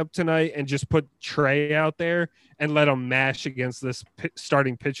lineup tonight and just put Trey out there and let him mash against this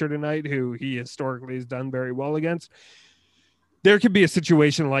starting pitcher tonight, who he historically has done very well against. There could be a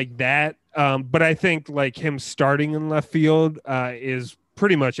situation like that. But I think like him starting in left field is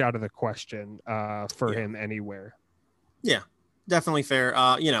pretty much out of the question for him anywhere. Yeah, definitely fair.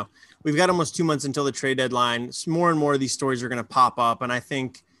 We've got almost 2 months until the trade deadline. More and more of these stories are going to pop up. And I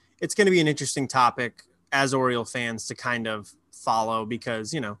think it's going to be an interesting topic as Oriole fans to kind of follow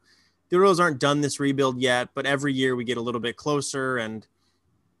because, the Orioles aren't done this rebuild yet, but every year we get a little bit closer. And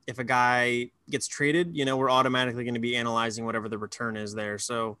if a guy gets traded, we're automatically going to be analyzing whatever the return is there.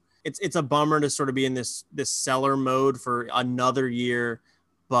 So it's a bummer to sort of be in this seller mode for another year,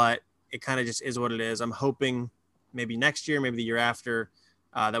 but it kind of just is what it is. I'm hoping maybe next year, maybe the year after,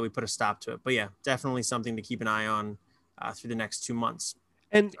 that we put a stop to it. But yeah, definitely something to keep an eye on through the next 2 months.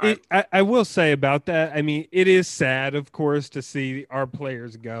 And I will say about that, I mean, it is sad, of course, to see our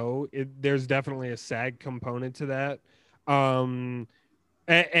players go. There's definitely a sad component to that.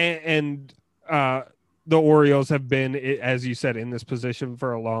 The Orioles have been, as you said, in this position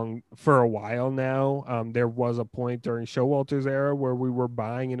for a while now. There was a point during Showalter's era where we were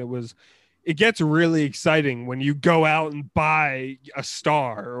buying, and it gets really exciting when you go out and buy a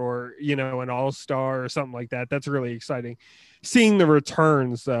star or, an all-star or something like that. That's really exciting. Seeing the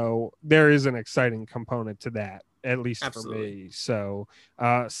returns, though, there is an exciting component to that. at least Absolutely. for me. So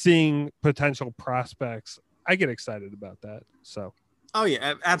seeing potential prospects, I get excited about that. So. Oh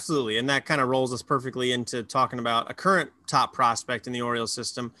yeah, absolutely, and that kind of rolls us perfectly into talking about a current top prospect in the Orioles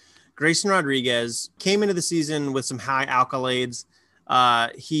system. Grayson Rodriguez came into the season with some high accolades.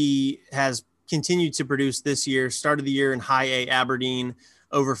 He has continued to produce this year. Started the year in High A Aberdeen,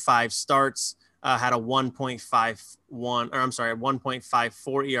 over 5 starts, had a 1.51, or I'm sorry, a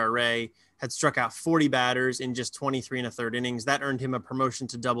 1.54 ERA. Had struck out 40 batters in just 23 and a third innings. That earned him a promotion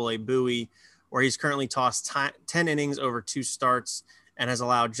to Double A Bowie, where he's currently tossed 10 innings over 2 starts and has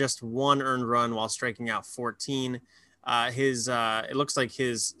allowed just 1 earned run while striking out 14. It looks like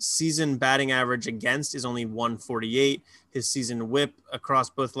his season batting average against is only 148. His season WHIP across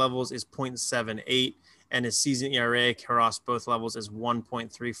both levels is 0.78, and his season ERA across both levels is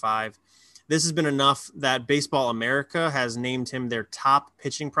 1.35. This has been enough that Baseball America has named him their top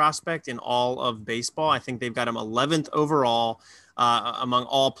pitching prospect in all of baseball. I think they've got him 11th overall among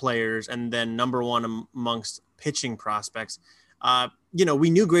all players, and then number one amongst pitching prospects. We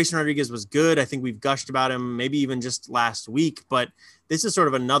knew Grayson Rodriguez was good. I think we've gushed about him maybe even just last week, but this is sort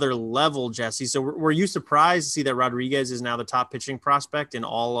of another level, Jesse. So were you surprised to see that Rodriguez is now the top pitching prospect in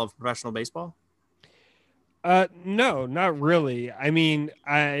all of professional baseball? No, not really. I mean,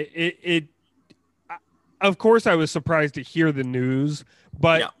 of course I was surprised to hear the news,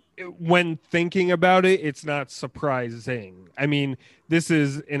 but when thinking about it, it's not surprising. I mean, this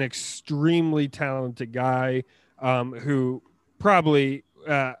is an extremely talented guy who probably,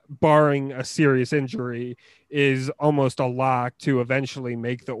 barring a serious injury, is almost a lock to eventually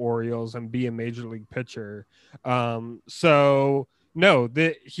make the Orioles and be a major league pitcher. So no,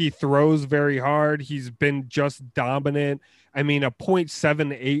 he throws very hard. He's been just dominant. I mean, a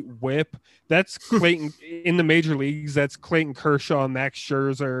 0.78 whip. That's Clayton in the major leagues. That's Clayton Kershaw, Max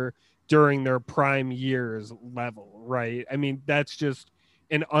Scherzer during their prime years level, right? I mean, that's just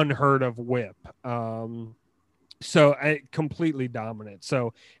an unheard of whip. So completely dominant.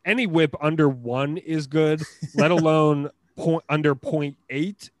 So any whip under 1 is good, let alone under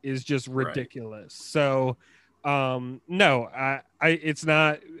 0.8 is just ridiculous. Right. So no, it's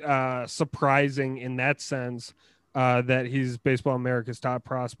not surprising in that sense that he's Baseball America's top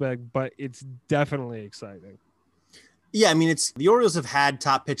prospect, but it's definitely exciting. Yeah, I mean, the Orioles have had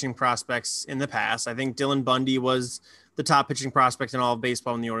top pitching prospects in the past. I think Dylan Bundy was the top pitching prospect in all of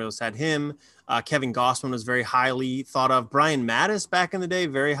baseball when the Orioles had him. Kevin Gausman was very highly thought of. Brian Mattis back in the day,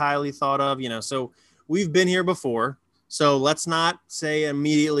 very highly thought of. So we've been here before. So let's not say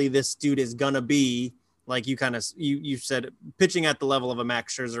immediately this dude is gonna be like you said, pitching at the level of a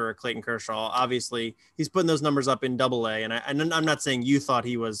Max Scherzer or Clayton Kershaw. Obviously, he's putting those numbers up in Double A, and I'm not saying you thought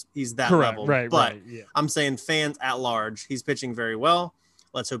he's that correct, level, right? But right, yeah. I'm saying fans at large, he's pitching very well.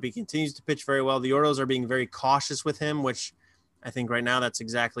 Let's hope he continues to pitch very well. The Orioles are being very cautious with him, which I think right now that's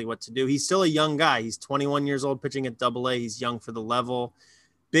exactly what to do. He's still a young guy. He's 21 years old, pitching at Double A. He's young for the level.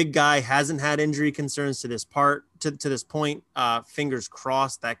 Big guy, hasn't had injury concerns to this point. Fingers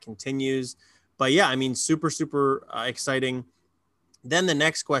crossed that continues. But yeah, I mean, super, super exciting. Then the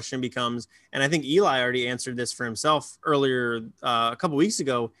next question becomes, and I think Eli already answered this for himself earlier a couple weeks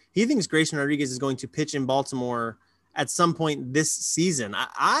ago. He thinks Grayson Rodriguez is going to pitch in Baltimore at some point this season.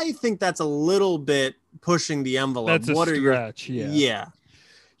 I think that's a little bit pushing the envelope. That's a stretch. Yeah.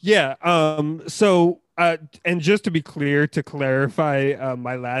 So, and just to be clear, to clarify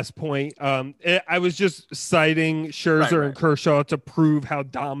my last point, I was just citing Scherzer and Kershaw to prove how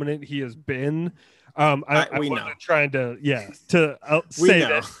dominant he has been. I wasn't trying to say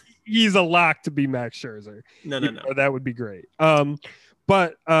that he's a lock to be Max Scherzer. No. That would be great.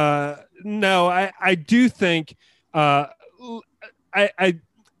 But no, I do think I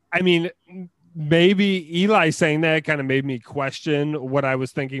mean, maybe Eli saying that kind of made me question what I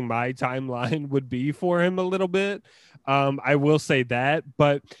was thinking my timeline would be for him a little bit. I will say that,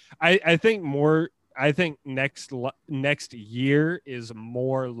 but I think next year is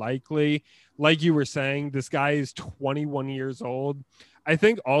more likely. Like you were saying, this guy is 21 years old. I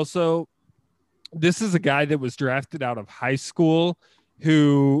think also this is a guy that was drafted out of high school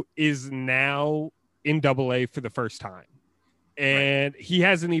who is now in Double A for the first time. And he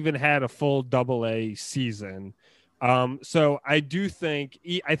hasn't even had a full Double A season. So I think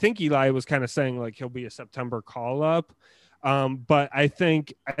Eli was kind of saying like he'll be a September call up. But I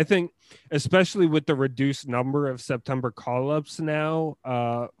think especially with the reduced number of September call ups now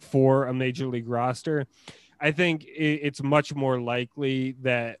for a major league roster, I think it's much more likely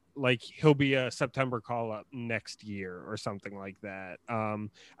that like he'll be a September call up next year or something like that.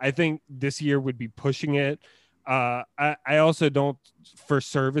 I think this year would be pushing it. I also don't, for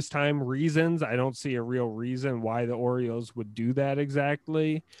service time reasons, I don't see a real reason why the Orioles would do that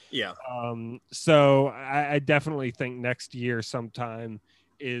exactly. Yeah. So I definitely think next year sometime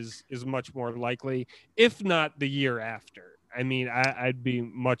is much more likely, if not the year after. I mean, I'd be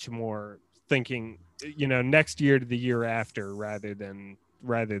much more thinking, next year to the year after rather than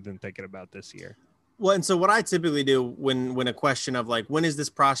thinking about this year. Well, and so what I typically do when a question of like, when is this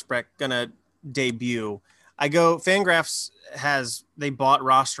prospect gonna debut? I go, Fangraphs they bought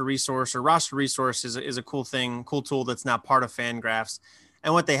Roster Resource, or Roster Resource is a cool thing, cool tool that's now part of Fangraphs.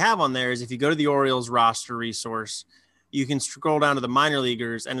 And what they have on there is, if you go to the Orioles Roster Resource, you can scroll down to the minor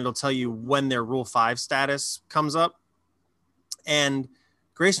leaguers and it'll tell you when their Rule 5 status comes up. And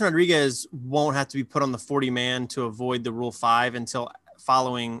Grayson Rodriguez won't have to be put on the 40-man to avoid the Rule 5 until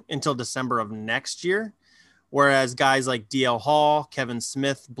December of next year. Whereas guys like DL Hall, Kevin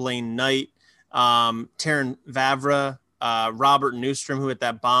Smith, Blaine Knight, Terrin Vavra, Robert Newstrom, who hit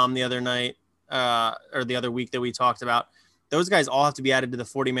that bomb the other night, or the other week that we talked about, those guys all have to be added to the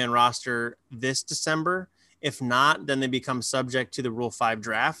 40-man roster this December. If not, then they become subject to the Rule 5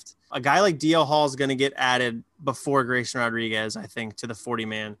 draft. A guy like DL Hall is going to get added before Grayson Rodriguez, I think, to the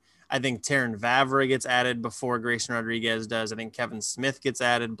 40-man. I think Terrin Vavra gets added before Grayson Rodriguez does. I think Kevin Smith gets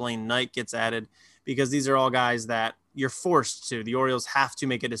added. Blaine Knight gets added, because these are all guys that you're forced to. The Orioles have to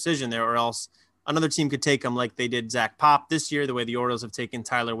make a decision there, or else another team could take them like they did Zach Pop this year, the way the Orioles have taken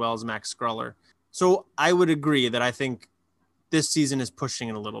Tyler Wells, Max Scruller. So I would agree that I think this season is pushing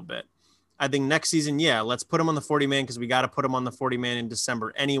it a little bit. I think next season, yeah, let's put him on the 40-man, because we got to put him on the 40-man in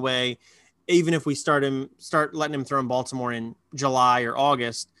December anyway. Even if we start letting him throw in Baltimore in July or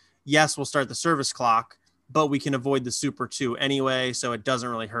August, yes, we'll start the service clock, but we can avoid the Super 2 anyway, so it doesn't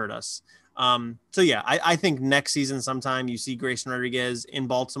really hurt us. So yeah, I think next season sometime you see Grayson Rodriguez in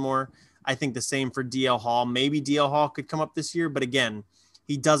Baltimore. I think the same for DL Hall. Maybe DL Hall could come up this year, but again,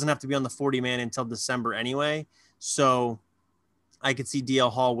 he doesn't have to be on the 40-man until December anyway. So I could see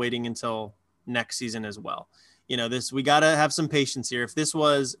DL Hall waiting until next season as well. We got to have some patience here. If this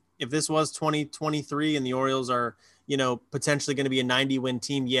was 2023 and the Orioles are, potentially going to be a 90-win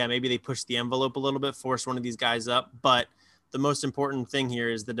team, yeah, maybe they push the envelope a little bit, force one of these guys up. But the most important thing here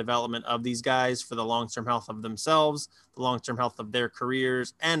is the development of these guys for the long-term health of themselves, the long-term health of their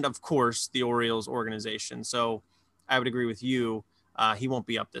careers, and of course the Orioles organization. So I would agree with you. He won't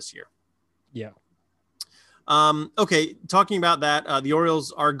be up this year. Yeah. Okay. Talking about that, the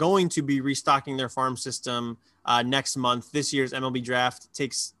Orioles are going to be restocking their farm system next month. This year's MLB draft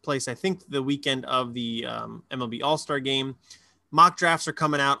takes place, I think, the weekend of the MLB All-Star game. Mock drafts are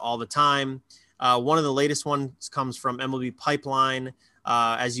coming out all the time. One of the latest ones comes from MLB Pipeline,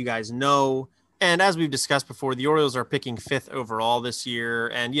 as you guys know. And as we've discussed before, the Orioles are picking 5th overall this year.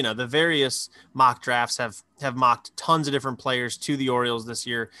 And, the various mock drafts have mocked tons of different players to the Orioles this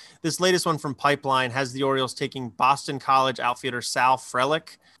year. This latest one from Pipeline has the Orioles taking Boston College outfielder Sal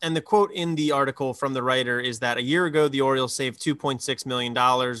Frelick. And the quote in the article from the writer is that a year ago, the Orioles saved $2.6 million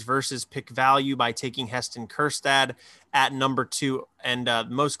versus pick value by taking Heston Kjerstad at number 2. And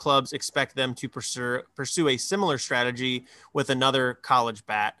most clubs expect them to pursue a similar strategy with another college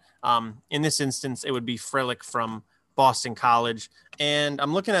bat. In this instance, it would be Frelick from Boston College. And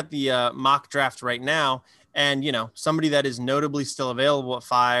I'm looking at the mock draft right now. And, somebody that is notably still available at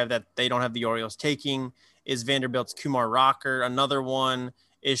 5 that they don't have the Orioles taking is Vanderbilt's Kumar Rocker. Another one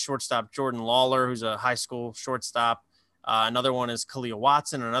is shortstop Jordan Lawler, who's a high school shortstop. Another one is Khalil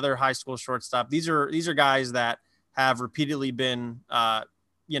Watson, another high school shortstop. These are guys that have repeatedly been,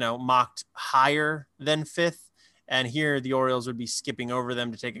 mocked higher than 5th. And here the Orioles would be skipping over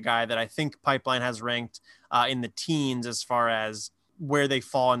them to take a guy that I think Pipeline has ranked in the teens as far as where they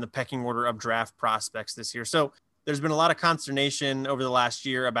fall in the pecking order of draft prospects this year. So there's been a lot of consternation over the last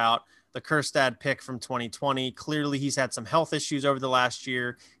year about the Kjerstad pick from 2020. Clearly, he's had some health issues over the last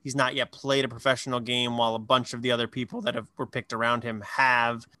year. He's not yet played a professional game, while a bunch of the other people that were picked around him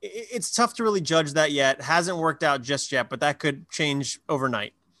have. It's tough to really judge that yet. Hasn't worked out just yet, but that could change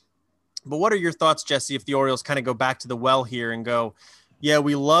overnight. But what are your thoughts, Jesse, if the Orioles kind of go back to the well here and go, yeah,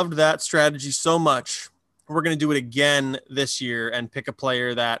 we loved that strategy so much, we're going to do it again this year and pick a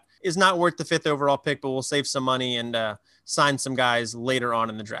player that is not worth the 5th overall pick, but we'll save some money and sign some guys later on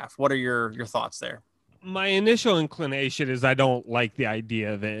in the draft. What are your thoughts there? My initial inclination is I don't like the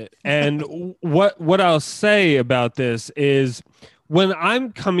idea of it. And what I'll say about this is, when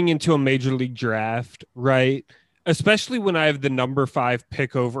I'm coming into a major league draft, right, especially when I have the number 5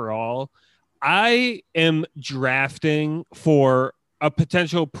 pick overall, I am drafting for a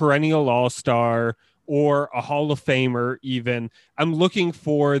potential perennial all-star or a Hall of Famer even. I'm looking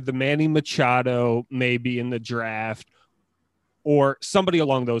for the Manny Machado maybe in the draft or somebody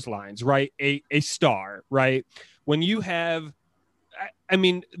along those lines, right? A star, right? When you have, I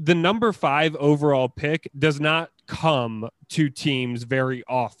mean, the number 5 overall pick does not come to teams very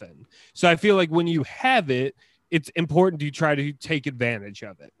often. So I feel like when you have it, it's important to try to take advantage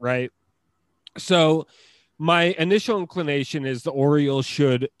of it, right? So my initial inclination is the Orioles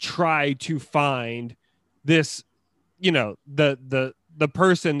should try to find this, the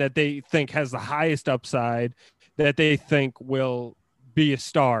person that they think has the highest upside, that they think will be a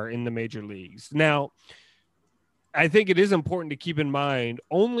star in the major leagues. Now, I think it is important to keep in mind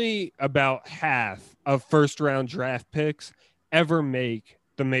only about half of first round draft picks ever make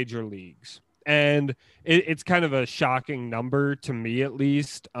the major leagues. And it's kind of a shocking number to me, at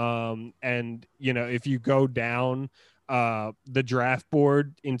least. And, if you go down the draft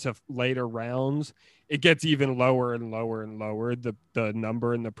board into later rounds, it gets even lower and lower and lower, the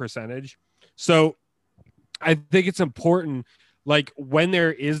number and the percentage. So I think it's important, like when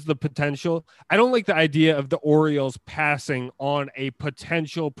there is the potential. I don't like the idea of the Orioles passing on a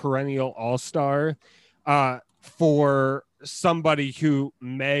potential perennial all-star for somebody who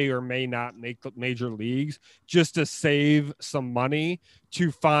may or may not make the major leagues just to save some money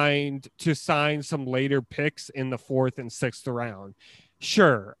to sign some later picks in the 4th and 6th round.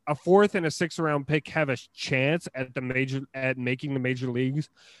 Sure, a 4th and a 6th round pick have a chance at making the major leagues,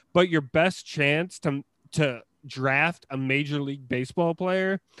 but your best chance to draft a major league baseball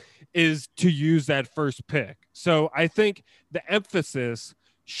player is to use that first pick. So I think the emphasis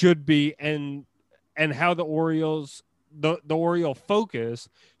should be and how the Orioles the Oriole focus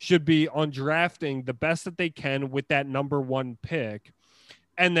should be on drafting the best that they can with that number 1 pick,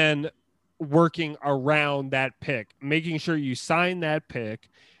 and then working around that pick, making sure you sign that pick,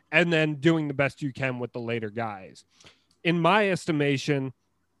 and then doing the best you can with the later guys. In my estimation,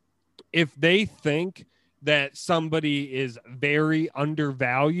 if they think that somebody is very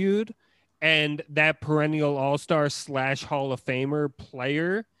undervalued and that perennial all-star / Hall of Famer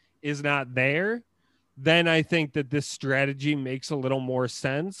player is not there, then I think that this strategy makes a little more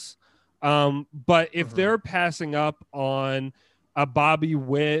sense. But if they're passing up on a Bobby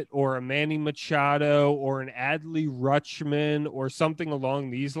Witt or a Manny Machado or an Adley Rutschman or something along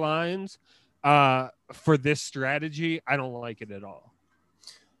these lines for this strategy, I don't like it at all.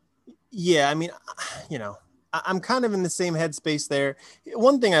 Yeah, I mean, I'm kind of in the same headspace there.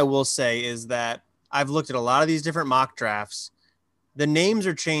 One thing I will say is that I've looked at a lot of these different mock drafts. The names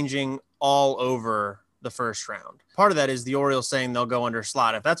are changing all over the first round. Part of that is the Orioles saying they'll go under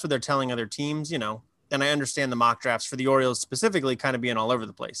slot. If that's what they're telling other teams, then I understand the mock drafts for the Orioles specifically kind of being all over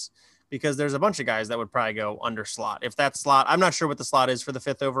the place, because there's a bunch of guys that would probably go under slot. If that slot, I'm not sure what the slot is for the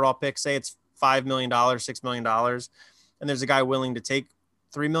 5th overall pick. Say it's $5 million, $6 million, and there's a guy willing to take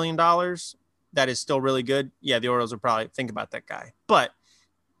 $3 million that is still really good. Yeah, the Orioles would probably think about that guy. But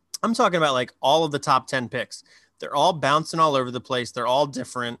I'm talking about like all of the top 10 picks. They're all bouncing all over the place. They're all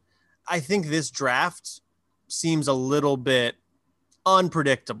different. I think this draft seems a little bit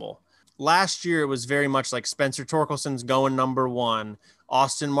unpredictable. Last year, it was very much like Spencer Torkelson's going number 1.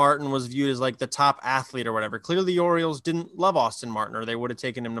 Austin Martin was viewed as like the top athlete or whatever. Clearly, the Orioles didn't love Austin Martin, or they would have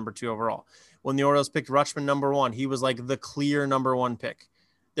taken him number 2 overall. When the Orioles picked Rutschman number 1, he was like the clear number 1 pick.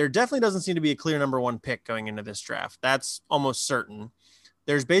 There definitely doesn't seem to be a clear number 1 pick going into this draft. That's almost certain.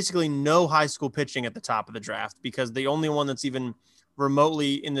 There's basically no high school pitching at the top of the draft, because the only one that's even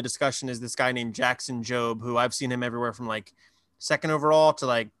remotely in the discussion is this guy named Jackson Jobe, who I've seen him everywhere from like 2nd overall to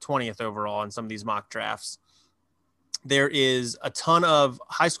like 20th overall in some of these mock drafts. There is a ton of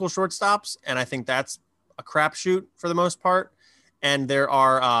high school shortstops, and I think that's a crapshoot for the most part. And there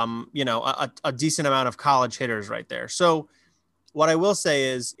are, a decent amount of college hitters right there. So what I will say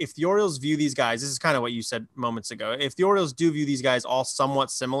is, if the Orioles view these guys, this is kind of what you said moments ago, if the Orioles do view these guys all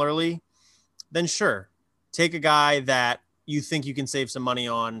somewhat similarly, then sure, take a guy that you think you can save some money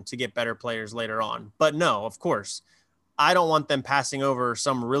on to get better players later on. But no, of course, I don't want them passing over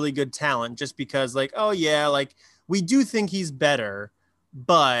some really good talent just because, like, oh yeah, like we do think he's better,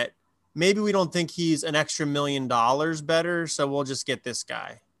 but maybe we don't think he's an extra $1 million better, so we'll just get this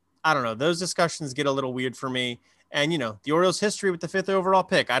guy. I don't know. Those discussions get a little weird for me. And, the Orioles' history with the 5th overall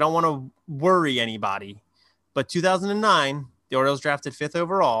pick, I don't want to worry anybody. But 2009, the Orioles drafted 5th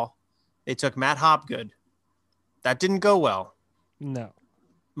overall. They took Matt Hopgood. That didn't go well. No.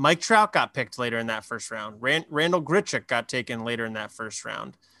 Mike Trout got picked later in that first round. Randall Grichuk got taken later in that first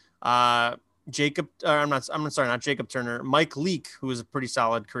round. Not Jacob Turner. Mike Leake, who was a pretty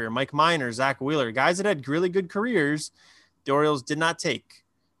solid career. Mike Minor, Zach Wheeler, guys that had really good careers, the Orioles did not take.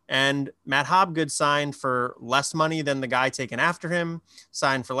 And Matt Hobgood signed for less money than the guy taken after him,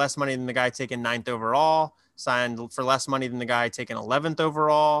 signed for less money than the guy taken 9th overall, signed for less money than the guy taken 11th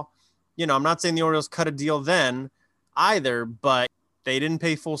overall. You know, I'm not saying the Orioles cut a deal then either, but they didn't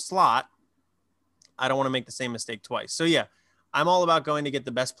pay full slot. I don't want to make the same mistake twice. So yeah, I'm all about going to get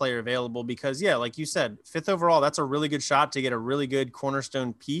the best player available because yeah, like you said, 5th overall, that's a really good shot to get a really good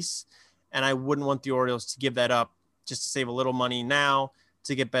cornerstone piece. And I wouldn't want the Orioles to give that up just to save a little money now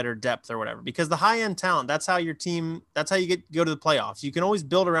to get better depth or whatever, because the high end talent, that's how your team, that's how you go to the playoffs. You can always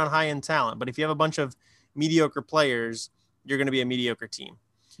build around high end talent, but if you have a bunch of mediocre players, you're going to be a mediocre team.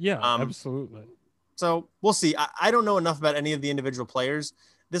 Yeah, absolutely. So we'll see. I don't know enough about any of the individual players.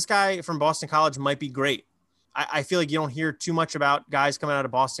 This guy from Boston College might be great. I feel like you don't hear too much about guys coming out of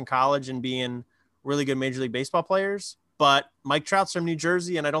Boston College and being really good Major League Baseball players, but Mike Trout's from New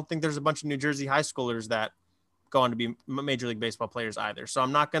Jersey, and I don't think there's a bunch of New Jersey high schoolers that go on to be Major League Baseball players either. So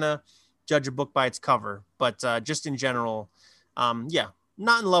I'm not going to judge a book by its cover, but just in general, yeah,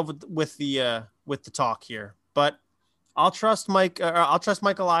 not in love with the talk here, but I'll trust Mike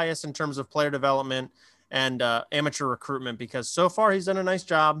Elias in terms of player development and amateur recruitment, because so far he's done a nice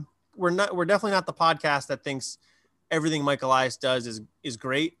job. We're definitely not the podcast that thinks everything Mike Elias does is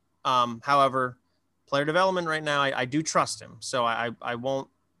great. However, player development right now, I do trust him. So I won't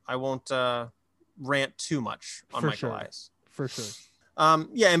rant too much on Mike Elias. For sure.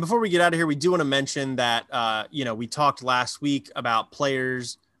 Yeah. And before we get out of here, we do want to mention that, we talked last week about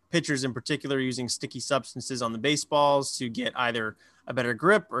pitchers in particular, using sticky substances on the baseballs to get either a better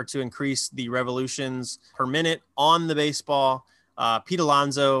grip or to increase the revolutions per minute on the baseball. Pete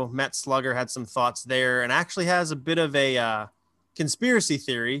Alonso, Met slugger, had some thoughts there and actually has a bit of a conspiracy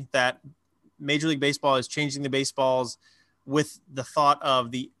theory that Major League Baseball is changing the baseballs with the thought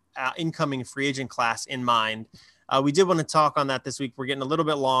of the incoming free agent class in mind. We did want to talk on that this week. We're getting a little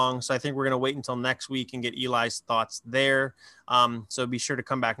bit long, so I think we're going to wait until next week and get Eli's thoughts there. So be sure to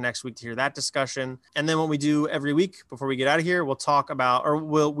come back next week to hear that discussion. And then what we do every week before we get out of here, we'll talk about, or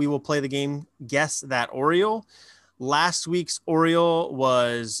we will play the game Guess That Oriole. Last week's Oriole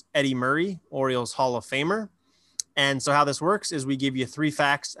was Eddie Murray, Orioles Hall of Famer. And so how this works is we give you 3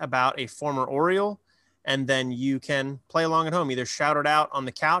 facts about a former Oriole, and then you can play along at home. Either shout it out on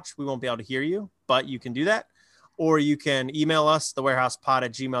the couch. We won't be able to hear you, but you can do that. Or you can email us,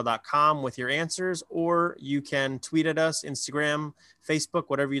 thewarehousepod@gmail.com, with your answers, or you can tweet at us, Instagram, Facebook,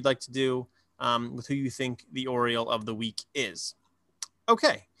 whatever you'd like to do with who you think the Oriole of the week is.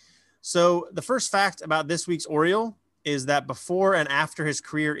 Okay, so the first fact about this week's Oriole is that before and after his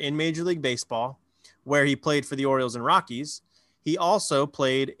career in Major League Baseball, where he played for the Orioles and Rockies, he also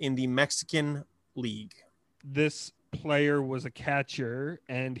played in the Mexican League. This player was a catcher,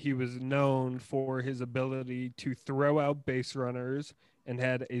 and he was known for his ability to throw out base runners and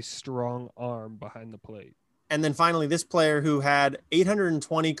had a strong arm behind the plate. And then finally, this player, who had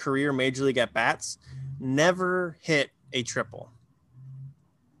 820 career Major League at-bats, never hit a triple.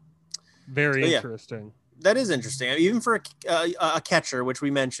 Very interesting. That is interesting. Even for a catcher, which we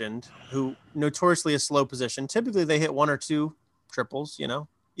mentioned, who notoriously a slow position, typically they hit 1 or 2 triples,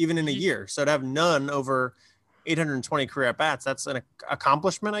 even in a year. So to have none over 820 career at bats, that's an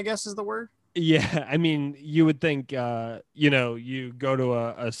accomplishment, I guess is the word. Yeah, I mean, you would think, you go to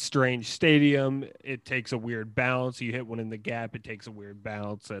a strange stadium, it takes a weird bounce. You hit one in the gap, it takes a weird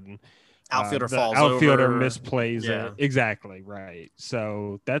bounce, and outfielder falls outfielder over. Misplays it. Exactly, right.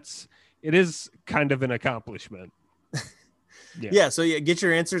 So it is kind of an accomplishment. So get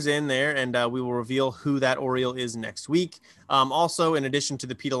your answers in there, and we will reveal who that Oriole is next week. Also, in addition to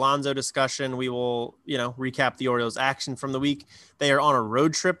the Pete Alonso discussion, we will, recap the Orioles' action from the week. They are on a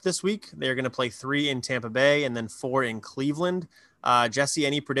road trip this week. They're going to play 3 in Tampa Bay and then 4 in Cleveland. Jesse,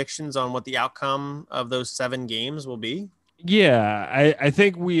 any predictions on what the outcome of those 7 games will be? Yeah, I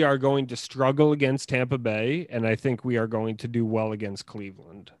think we are going to struggle against Tampa Bay, and I think we are going to do well against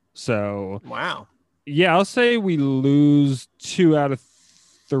Cleveland. So, wow. Yeah, I'll say we lose 2 out of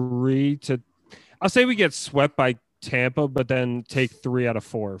 3 I'll say we get swept by Tampa, but then take 3 out of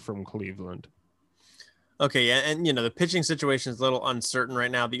 4 from Cleveland. Okay, and the pitching situation is a little uncertain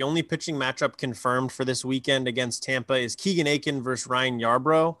right now. The only pitching matchup confirmed for this weekend against Tampa is Keegan Aiken versus Ryan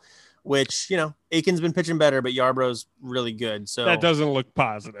Yarbrough, which, Aiken's been pitching better, but Yarbrough's really good. So that doesn't look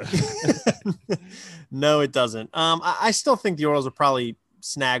positive. No, it doesn't. I still think the Orioles will probably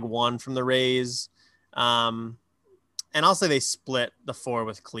snag 1 from the Rays. And I'll say they split the 4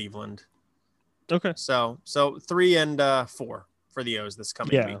 with Cleveland. Okay. So 3 and 4 for the O's this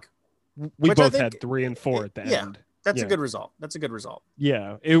coming week. We both had 3 and 4 at the end. That's a good result.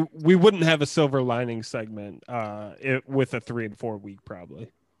 Yeah. We wouldn't have a silver lining segment with a 3 and 4 week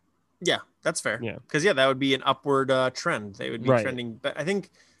probably. Yeah, that's fair. Yeah. Because that would be an upward trend. They would be trending. But I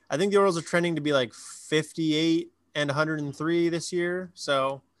think the Orioles are trending to be like 58 and 103 this year.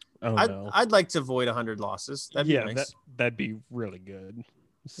 So I'd like to avoid 100 losses. That'd be nice. That'd be really good.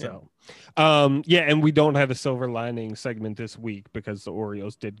 So, and we don't have a silver lining segment this week because the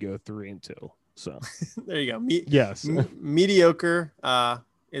Orioles did go 3-2. So there you go. Yes, mediocre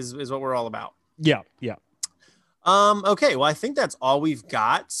is what we're all about. Yeah. Okay. Well, I think that's all we've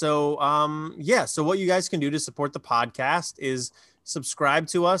got. So, so what you guys can do to support the podcast is subscribe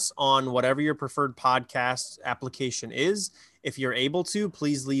to us on whatever your preferred podcast application is. If you're able to,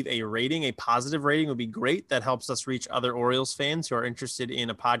 please leave a rating. A positive rating would be great. That helps us reach other Orioles fans who are interested in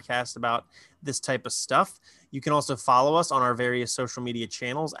a podcast about this type of stuff. You can also follow us on our various social media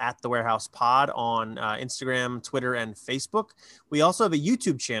channels at The Warehouse Pod on Instagram, Twitter, and Facebook. We also have a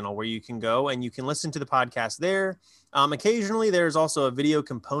YouTube channel where you can go and you can listen to the podcast there. Occasionally, there's also a video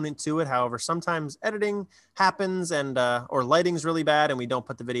component to it. However, sometimes editing happens and or lighting's really bad and we don't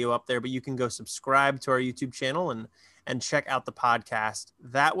put the video up there. But you can go subscribe to our YouTube channel and check out the podcast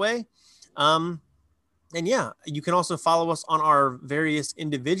that way. You can also follow us on our various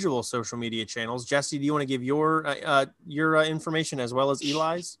individual social media channels. Jesse, do you want to give your information as well as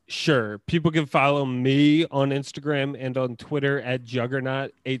Eli's? Sure. People can follow me on Instagram and on Twitter at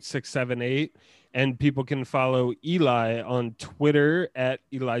Juggernaut8678. And people can follow Eli on Twitter at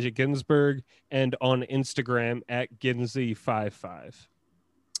Elijah Ginsburg and on Instagram at Ginsey55.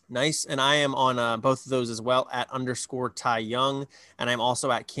 Nice. And I am on both of those as well at _Ty Young. And I'm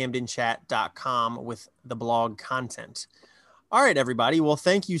also at CamdenChat.com with the blog content. All right, everybody. Well,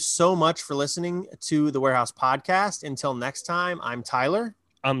 thank you so much for listening to the Warehouse Podcast. Until next time, I'm Tyler.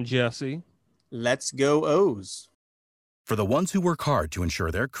 I'm Jesse. Let's go O's. For the ones who work hard to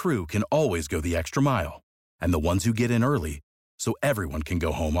ensure their crew can always go the extra mile, and the ones who get in early so everyone can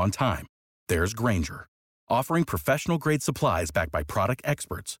go home on time, there's Grainger, offering professional-grade supplies backed by product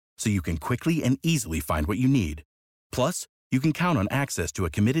experts so you can quickly and easily find what you need. Plus, you can count on access to a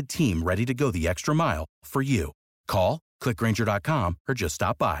committed team ready to go the extra mile for you. Call, click Grainger.com, or just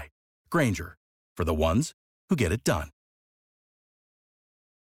stop by. Grainger, for the ones who get it done.